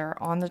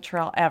sanitizer on the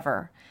trail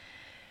ever.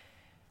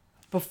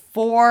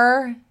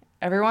 Before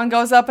everyone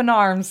goes up in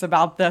arms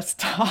about this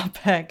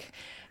topic,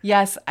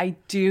 yes, I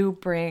do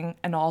bring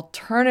an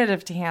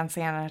alternative to hand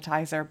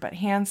sanitizer, but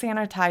hand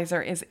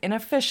sanitizer is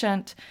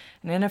inefficient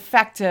and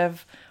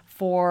ineffective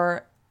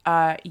for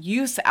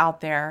use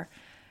out there.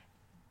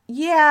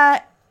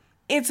 Yeah,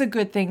 it's a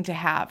good thing to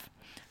have.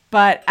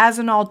 But as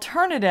an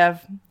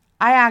alternative,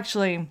 I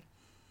actually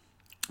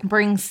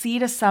bring Sea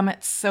to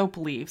Summit soap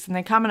leaves, and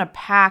they come in a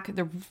pack.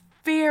 They're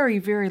very,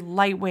 very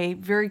lightweight,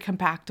 very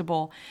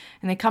compactable,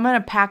 and they come in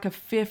a pack of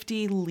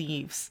 50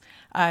 leaves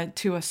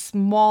to a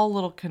small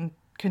little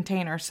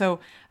container. So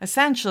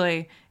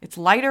essentially, it's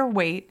lighter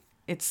weight,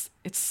 it's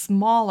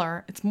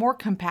smaller, it's more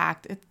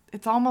compact.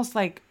 It's almost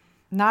like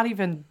not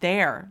even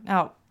there.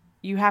 Now,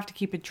 you have to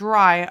keep it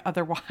dry,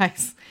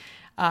 otherwise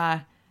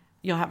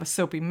you'll have a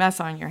soapy mess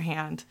on your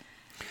hand.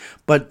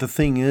 But the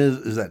thing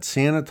is that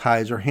hand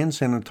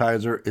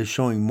sanitizer is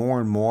showing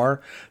more and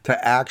more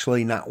to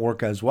actually not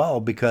work as well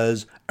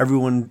because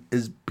everyone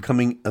is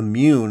becoming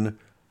immune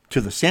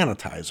to the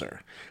sanitizer.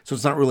 So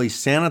it's not really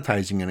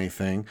sanitizing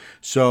anything.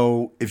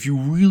 So if you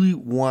really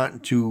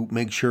want to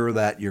make sure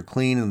that you're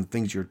clean and the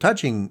things you're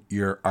touching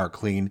are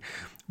clean,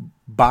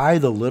 buy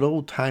the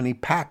little tiny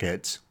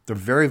packets. They're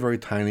very, very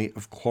tiny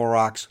of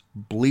Clorox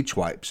bleach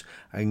wipes.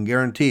 I can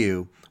guarantee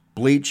you,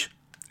 bleach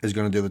is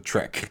going to do the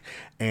trick.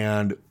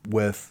 And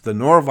with the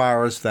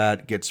norovirus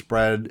that gets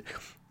spread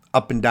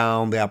up and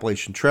down the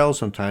Appalachian Trail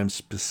sometimes,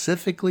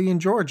 specifically in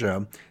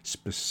Georgia,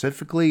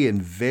 specifically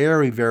in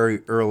very,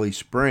 very early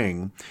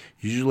spring,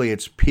 usually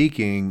it's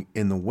peaking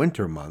in the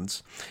winter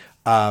months,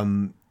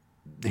 hand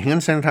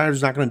sanitizer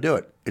is not going to do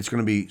it. It's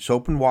going to be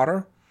soap and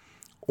water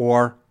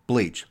or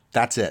bleach.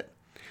 That's it.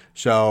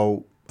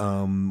 So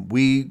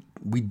we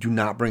do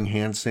not bring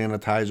hand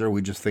sanitizer.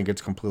 We just think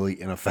it's completely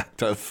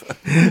ineffective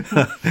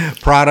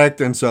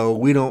product. And so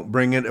we don't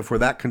bring it if we're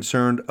that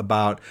concerned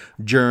about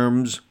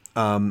germs,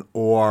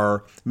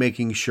 or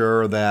making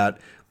sure that,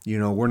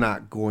 we're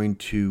not going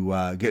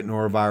to get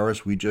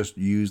norovirus. We just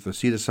use the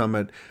Sea to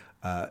Summit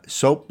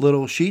soap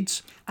little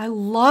sheets. I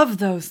love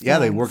those things. Yeah,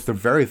 they work. They're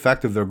very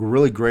effective. They're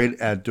really great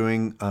at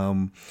doing,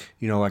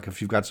 like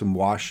if you've got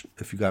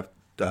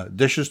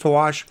dishes to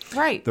wash.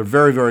 Right. They're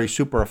very, very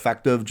super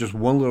effective. Just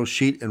one little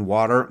sheet in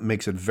water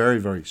makes it very,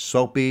 very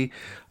soapy.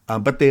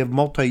 But they have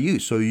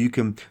multi-use. So you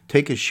can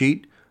take a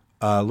sheet,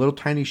 a little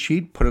tiny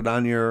sheet, put it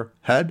on your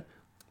head,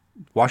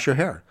 wash your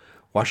hair,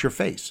 wash your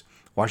face,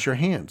 wash your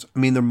hands. I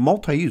mean, they're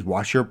multi-use.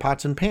 Wash your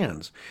pots and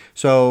pans.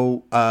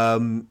 So,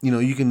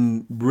 you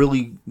can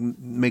really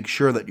make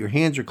sure that your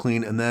hands are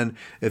clean. And then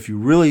if you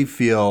really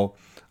feel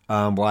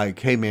like,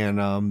 hey,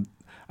 man,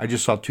 I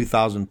just saw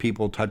 2,000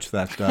 people touch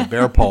that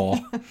bear pole,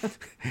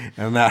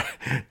 and that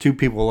 2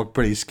 people look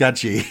pretty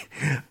sketchy.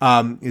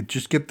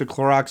 Just get the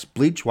Clorox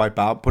bleach wipe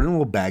out, put it in a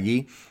little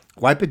baggie,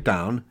 wipe it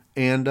down,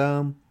 and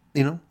and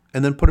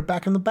then put it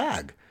back in the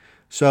bag.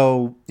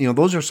 So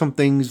those are some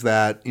things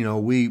that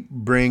we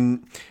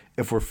bring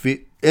if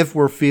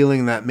we're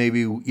feeling that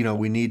maybe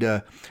we need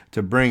to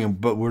bring them,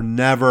 but we're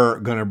never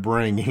gonna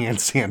bring hand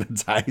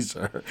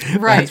sanitizer.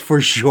 Right. That's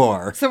for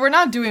sure. So we're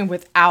not doing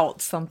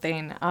without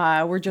something.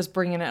 We're just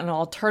bringing an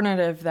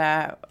alternative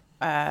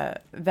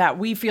that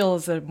we feel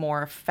is a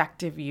more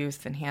effective use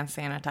than hand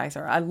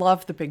sanitizer. I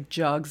love the big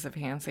jugs of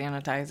hand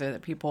sanitizer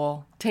that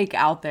people take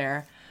out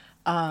there.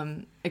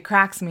 It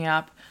cracks me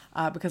up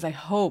because I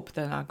hope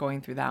they're not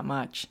going through that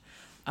much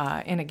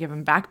in a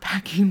given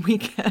backpacking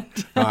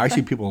weekend. No, I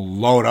see people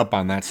load up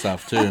on that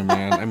stuff too,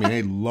 man. I mean,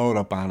 they load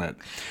up on it.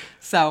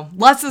 So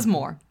less is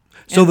more.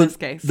 So in this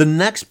case, the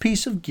next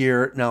piece of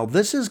gear, now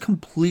this is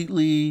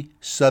completely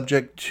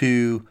subject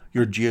to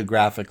your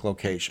geographic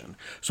location.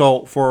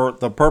 So for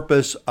the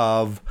purpose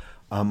of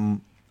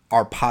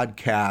our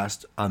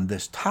podcast on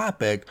this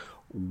topic,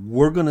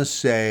 we're going to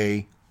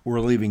say we're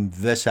leaving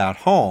this at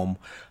home.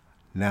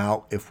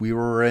 Now, if we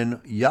were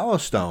in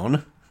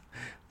Yellowstone,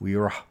 we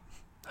were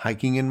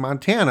hiking in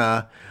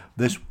Montana,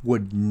 this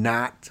would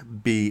not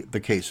be the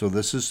case. So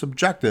this is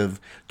subjective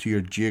to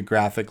your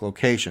geographic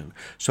location.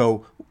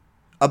 So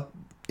up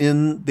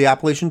in the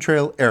Appalachian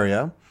Trail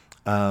area,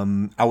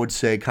 I would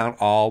say count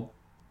all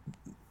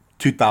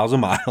 2,000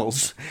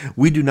 miles.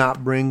 We do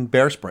not bring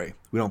bear spray.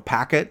 We don't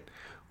pack it.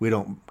 We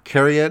don't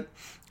carry it.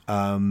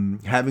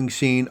 Having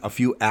seen a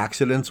few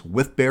accidents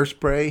with bear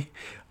spray,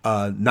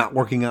 not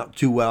working out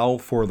too well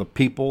for the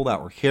people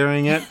that were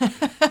carrying it.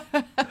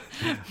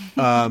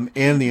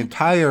 And the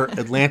entire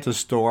Atlanta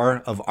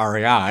store of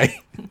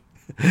REI,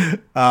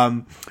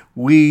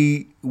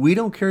 we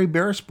don't carry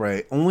bear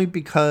spray only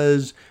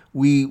because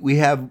we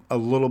have a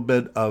little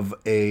bit of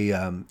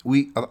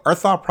our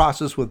thought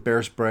process with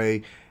bear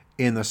spray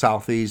in the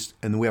Southeast,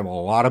 and we have a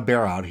lot of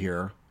bear out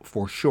here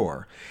for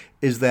sure,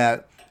 is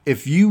that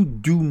if you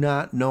do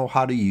not know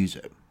how to use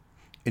it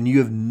and you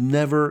have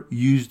never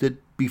used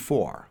it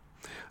before,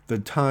 the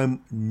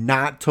time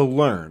not to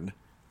learn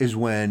is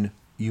when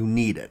you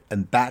need it.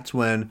 And that's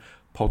when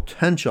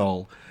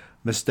potential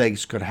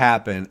mistakes could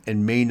happen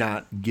and may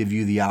not give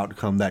you the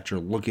outcome that you're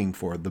looking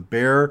for. The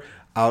bear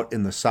out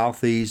in the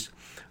Southeast,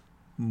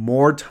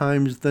 more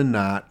times than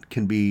not,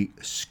 can be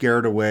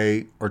scared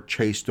away or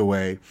chased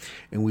away.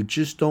 And we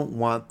just don't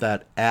want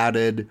that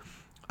added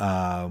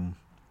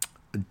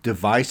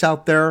device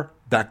out there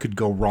that could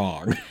go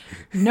wrong.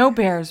 No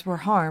bears were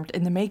harmed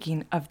in the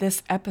making of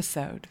this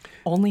episode.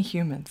 Only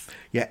humans.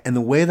 Yeah, and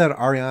the way that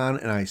Ariane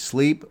and I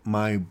sleep,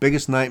 my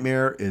biggest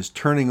nightmare is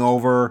turning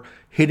over,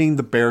 hitting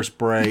the bear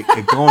spray,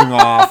 it going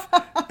off,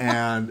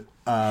 and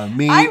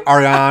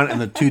Ariane,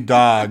 and the 2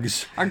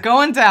 dogs are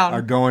going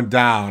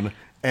down.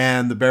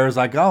 And the bear's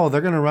like, oh, they're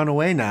going to run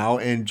away now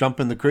and jump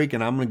in the creek,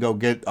 and I'm going to go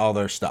get all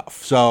their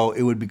stuff. So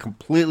it would be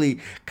completely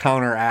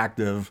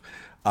counteractive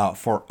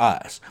for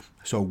us.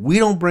 So we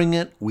don't bring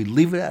it. We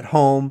leave it at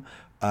home,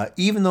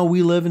 even though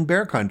we live in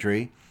bear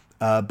country.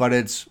 But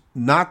it's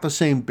not the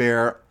same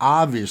bear,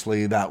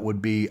 obviously, that would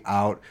be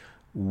out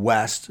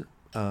west,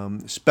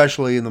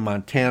 especially in the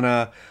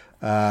Montana,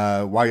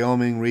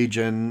 Wyoming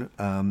region,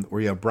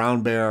 where you have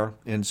brown bear.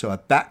 And so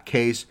at that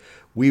case,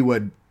 we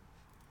would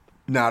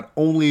not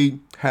only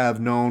have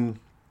known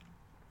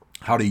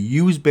how to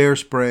use bear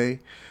spray.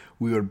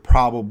 We would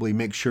probably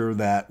make sure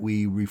that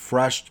we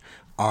refreshed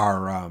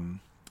our,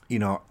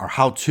 our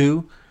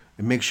how-to,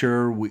 and make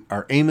sure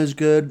our aim is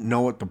good,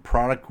 know what the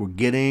product we're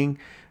getting,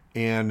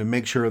 and to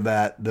make sure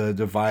that the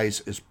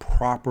device is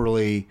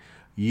properly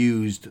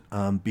used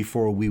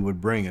before we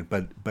would bring it.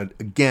 But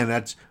again,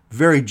 that's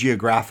very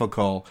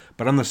geographical.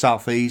 But on the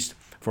Southeast,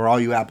 for all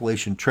you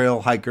Appalachian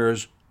Trail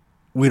hikers,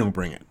 we don't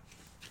bring it.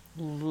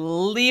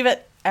 Leave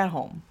it at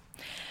home.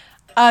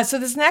 So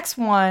this next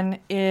one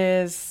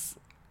is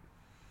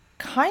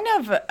kind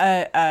of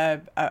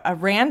a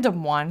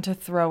random one to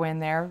throw in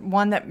there,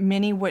 one that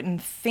many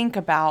wouldn't think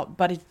about,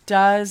 but it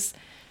does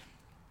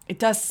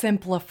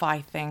simplify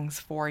things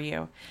for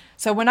you.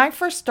 So when I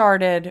first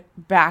started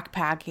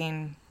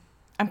backpacking,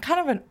 I'm kind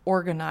of an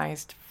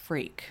organized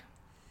freak.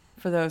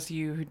 For those of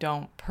you who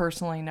don't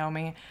personally know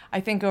me, I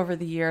think over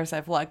the years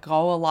I've let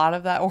go a lot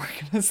of that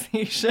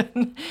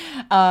organization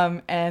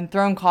and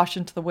thrown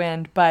caution to the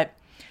wind. But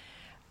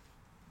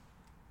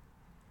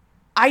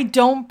I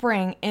don't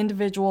bring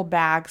individual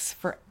bags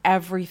for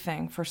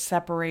everything for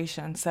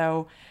separation.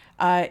 So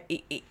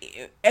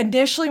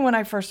initially when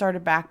I first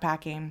started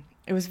backpacking,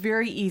 it was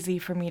very easy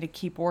for me to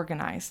keep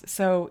organized.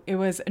 So it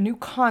was a new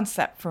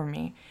concept for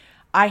me.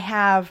 I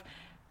have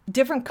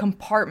different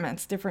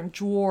compartments, different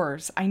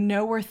drawers. I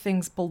know where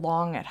things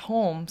belong at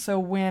home. So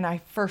when I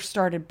first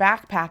started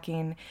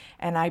backpacking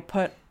and I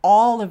put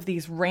all of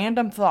these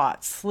random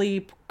thoughts,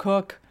 sleep,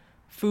 cook,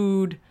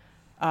 food,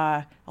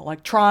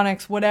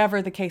 electronics,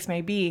 whatever the case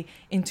may be,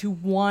 into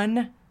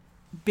one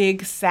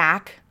big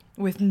sack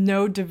with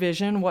no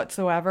division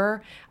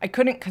whatsoever, I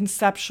couldn't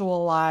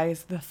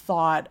conceptualize the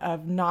thought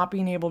of not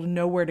being able to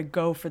know where to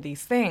go for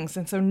these things.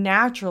 And so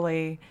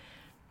naturally,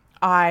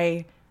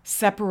 I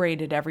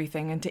separated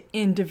everything into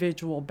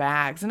individual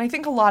bags. And I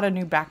think a lot of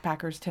new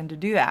backpackers tend to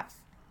do that.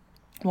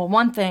 Well,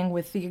 one thing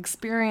with the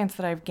experience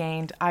that I've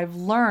gained, I've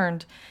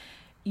learned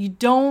it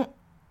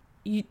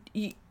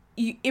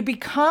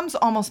becomes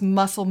almost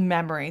muscle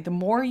memory. The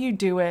more you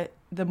do it,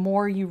 the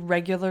more you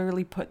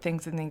regularly put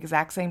things in the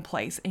exact same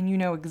place, and you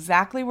know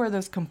exactly where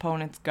those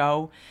components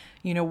go,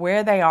 you know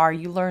where they are.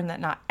 You learn that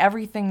not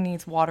everything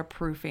needs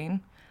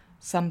waterproofing.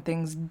 Some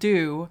things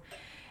do.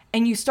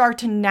 And you start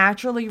to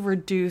naturally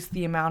reduce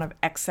the amount of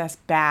excess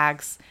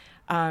bags,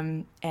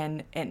 and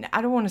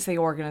I don't want to say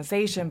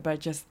organization, but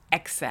just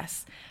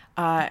excess.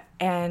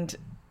 And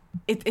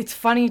it's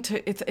funny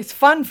it's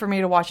fun for me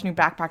to watch new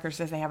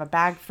backpackers as they have a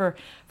bag for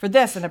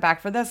this and a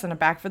bag for this and a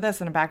bag for this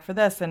and a bag for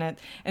this, and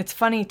it's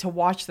funny to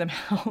watch them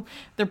how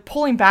they're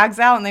pulling bags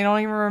out and they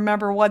don't even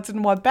remember what's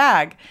in what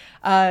bag.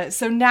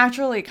 So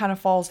naturally it kind of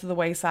falls to the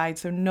wayside.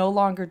 So no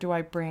longer do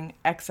I bring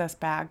excess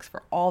bags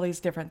for all these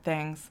different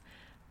things.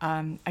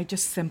 I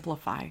just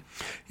simplify.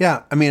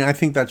 Yeah, I mean, I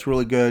think that's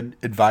really good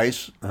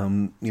advice.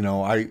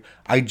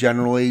 I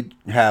generally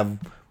have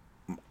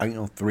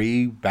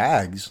 3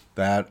 bags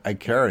that I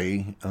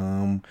carry.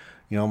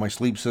 My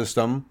sleep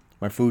system,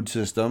 my food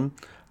system,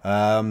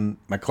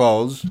 my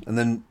clothes, and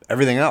then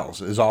everything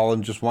else is all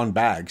in just one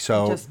bag.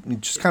 So you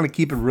just kind of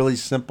keep it really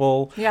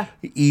simple,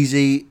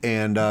 easy,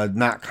 and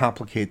not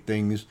complicate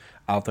things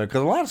out there,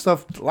 because a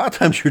lot of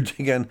times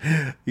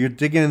you're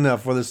digging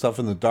for this stuff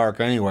in the dark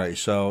anyway,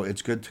 so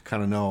it's good to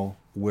kind of know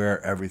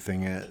where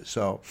everything is.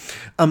 So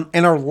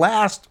and our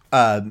last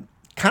kind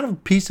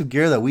of piece of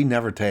gear that we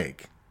never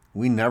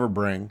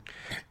bring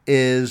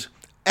is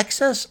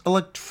excess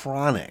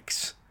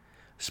electronics,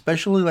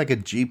 especially like a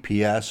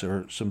GPS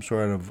or some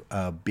sort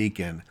of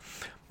beacon.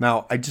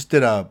 Now, I just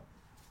did a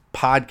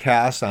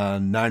podcast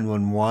on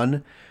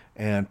 911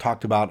 and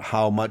talked about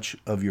how much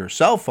of your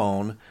cell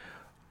phone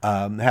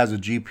has a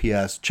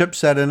GPS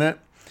chipset in it,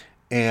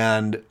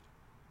 and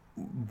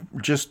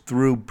just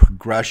through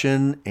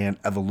progression and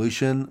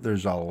evolution,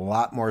 there's a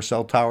lot more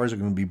cell towers that are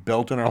going to be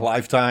built in our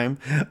lifetime,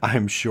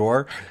 I'm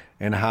sure,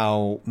 and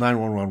how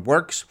 911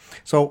 works.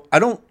 So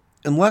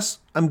unless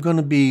I'm going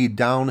to be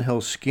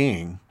downhill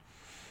skiing,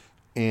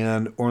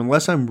 or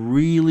unless I'm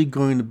really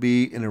going to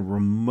be in a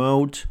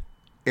remote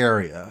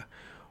area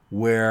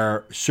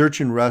where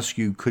search and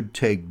rescue could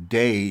take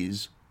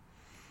days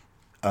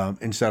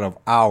instead of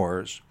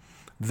hours,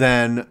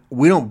 then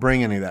we don't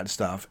bring any of that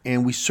stuff.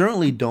 And we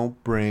certainly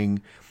don't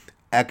bring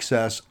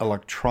excess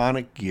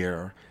electronic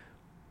gear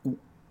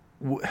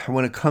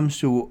when it comes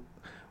to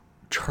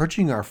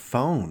charging our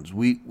phones.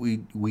 We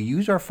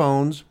use our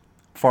phones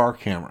for our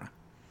camera.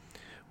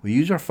 We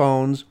use our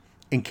phones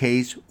in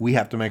case we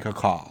have to make a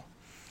call.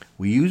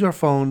 We use our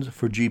phones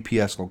for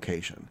GPS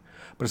location.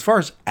 But as far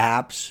as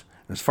apps,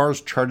 as far as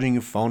charging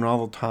your phone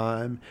all the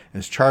time,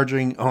 as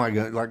charging, I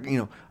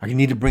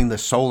need to bring the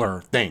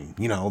solar thing,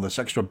 this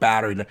extra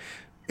battery.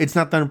 It's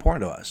not that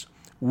important to us.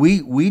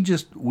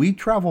 We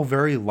travel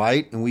very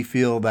light, and we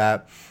feel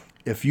that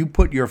if you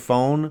put your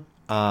phone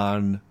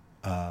on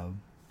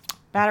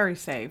battery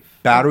save.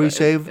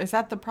 Is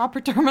that the proper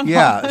terminology?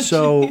 Yeah.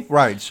 So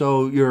right.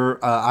 So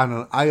you're on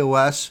an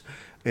iOS.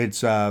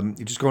 It's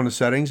you just go into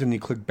settings and you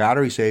click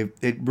battery save.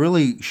 It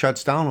really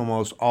shuts down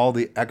almost all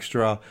the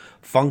extra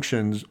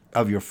functions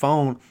of your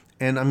phone,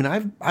 And I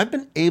mean, I've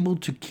been able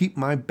to keep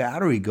my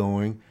battery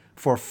going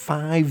for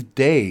 5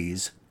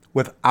 days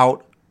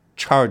without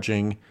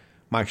charging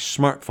my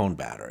smartphone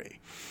battery.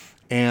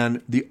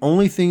 And the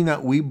only thing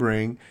that we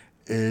bring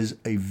is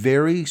a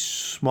very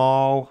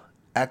small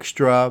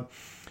extra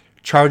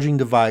charging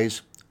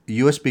device,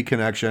 USB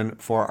connection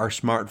for our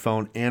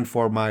smartphone and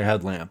for my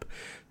headlamp.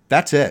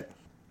 That's it.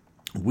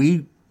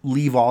 We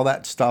leave all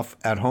that stuff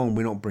at home.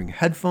 We don't bring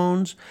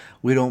headphones.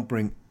 We don't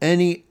bring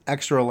any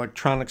extra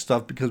electronic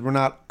stuff because we're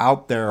not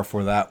out there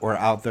for that. We're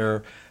out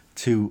there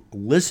to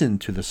listen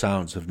to the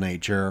sounds of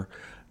nature,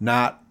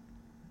 not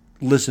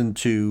listen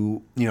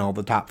to,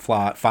 the top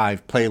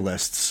 5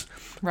 playlists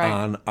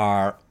on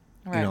our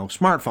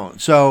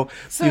smartphone. So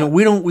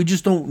we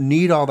just don't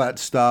need all that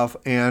stuff.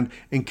 And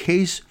in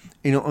case,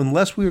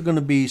 unless we are going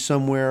to be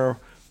somewhere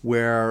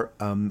where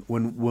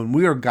when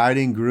we are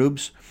guiding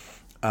groups,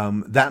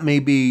 that may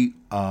be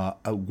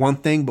one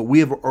thing, but we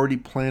have already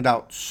planned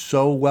out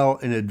so well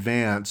in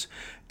advance,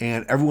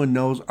 and everyone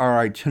knows our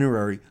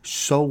itinerary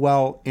so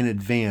well in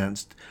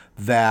advance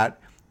that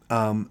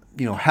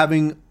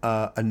having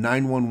a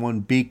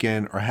 911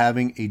 beacon or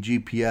having a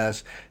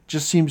GPS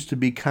just seems to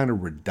be kind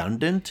of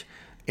redundant.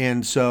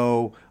 And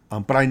so,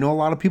 but I know a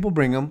lot of people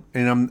bring them,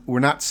 and we're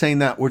not saying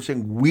that. We're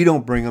saying we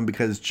don't bring them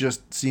because it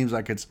just seems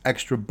like it's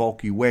extra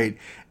bulky weight,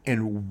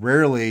 and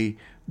rarely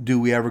do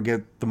we ever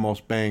get the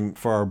most bang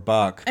for our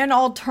buck. And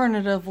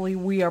alternatively,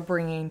 we are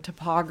bringing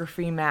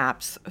topography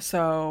maps,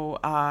 so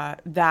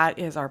that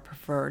is our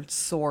preferred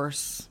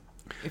source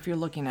if you're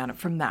looking at it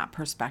from that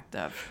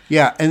perspective.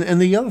 Yeah,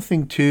 and the other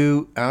thing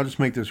too, and I'll just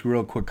make this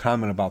real quick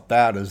comment about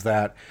that, is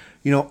that,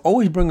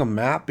 always bring a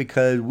map,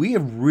 because we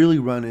have really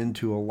run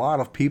into a lot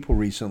of people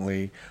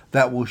recently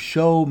that will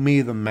show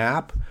me the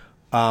map,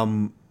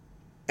 and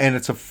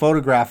it's a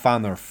photograph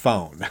on their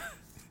phone.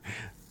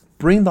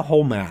 Bring the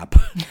whole map.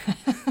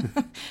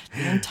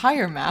 The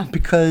entire map.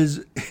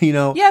 Because,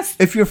 yes,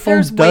 if your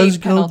phone does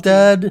go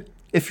dead,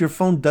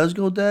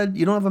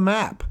 you don't have a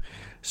map.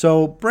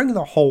 So bring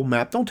the whole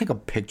map. Don't take a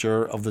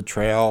picture of the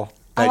trail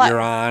that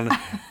you're on.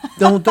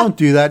 Don't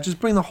do that.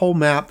 Just bring the whole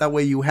map. That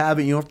way you have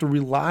it. You don't have to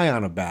rely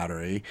on a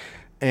battery.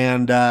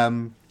 And,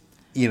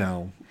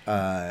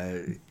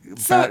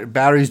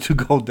 batteries do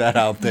go dead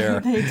out there.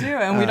 They do,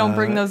 and we don't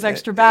bring those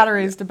extra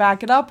batteries to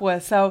back it up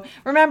with. So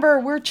remember,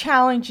 we're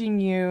challenging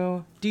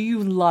you. Do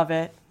you love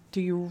it? Do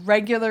you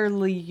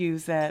regularly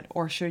use it,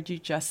 or should you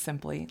just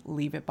simply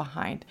leave it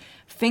behind?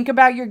 Think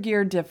about your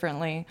gear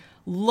differently.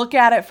 Look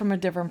at it from a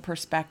different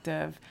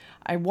perspective.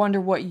 I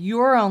wonder what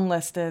your own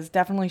list is.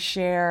 Definitely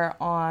share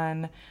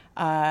on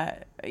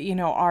our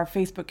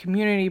Facebook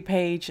community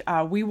page.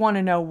 We want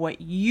to know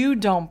what you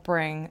don't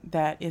bring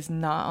that is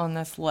not on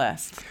this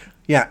list.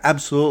 Yeah,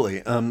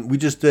 absolutely. We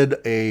just did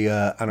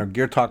on our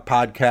Gear Talk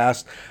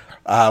podcast.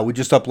 We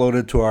just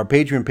uploaded to our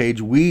Patreon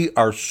page. We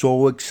are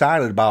so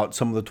excited about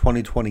some of the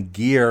 2020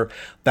 gear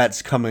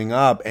that's coming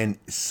up, and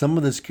some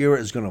of this gear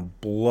is going to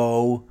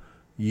blow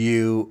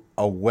you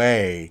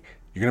away.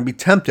 You're going to be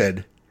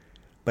tempted,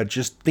 but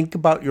just think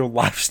about your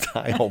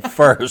lifestyle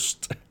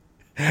first.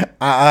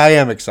 I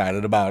am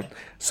excited about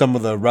some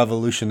of the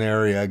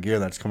revolutionary gear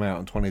that's coming out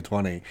in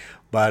 2020.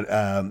 But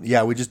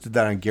we just did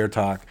that on Gear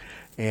Talk.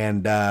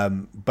 And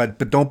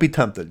but don't be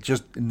tempted.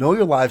 Just know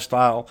your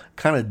lifestyle,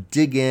 kind of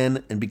dig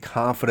in and be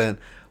confident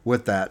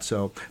with that.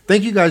 So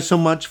thank you guys so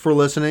much for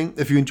listening.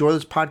 If you enjoy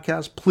this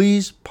podcast,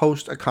 please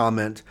post a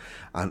comment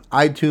on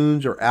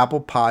iTunes or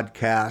Apple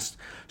Podcasts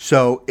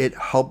so it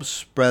helps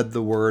spread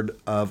the word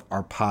of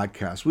our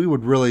podcast. We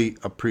would really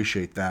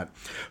appreciate that.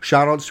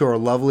 Shout outs to our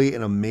lovely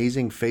and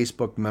amazing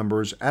Facebook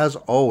members as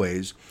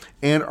always,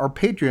 and our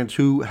patrons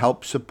who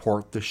help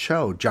support the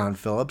show. John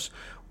Phillips,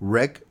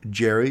 Rick,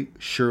 Jerry,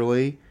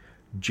 Shirley,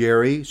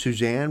 Jerry,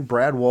 Suzanne,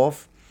 Brad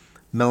Wolf,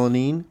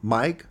 Melanine,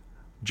 Mike,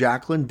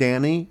 Jacqueline,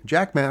 Danny,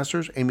 Jack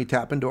Masters, Amy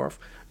Tappendorf,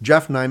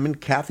 Jeff Nyman,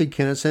 Kathy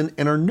Kinnison,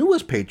 and our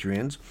newest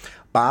Patreons,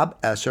 Bob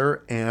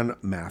Esser and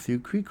Matthew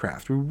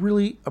Creecraft. We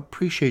really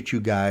appreciate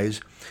you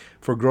guys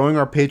for growing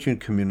our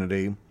Patreon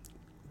community.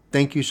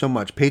 Thank you so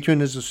much.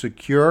 Patreon is a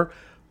secure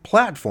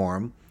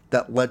platform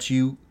that lets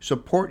you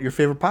support your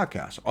favorite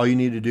podcast. All you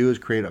need to do is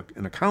create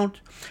an account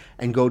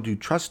and go to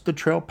Trust the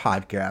Trail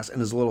Podcast, and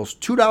as little as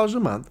 $2 a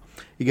month,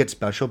 you get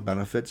special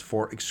benefits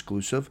for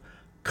exclusive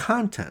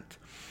content.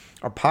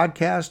 Our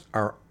podcasts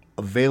are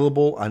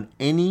available on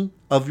any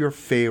of your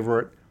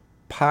favorite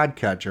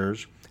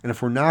podcatchers, and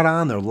if we're not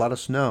on there, let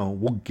us know.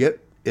 We'll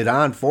get it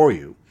on for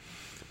you.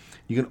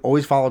 You can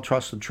always follow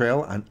Trust the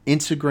Trail on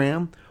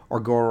Instagram or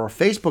go to our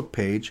Facebook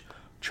page,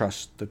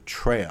 Trust the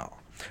Trail.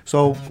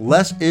 So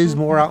less is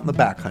more out in the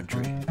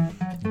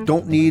backcountry.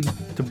 Don't need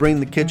to bring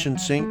the kitchen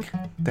sink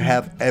to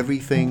have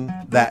everything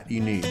that you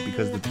need,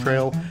 because the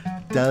trail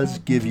does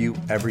give you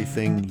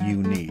everything you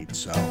need.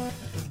 So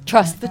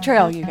trust the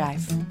trail, you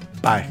guys.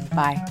 Bye.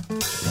 Bye.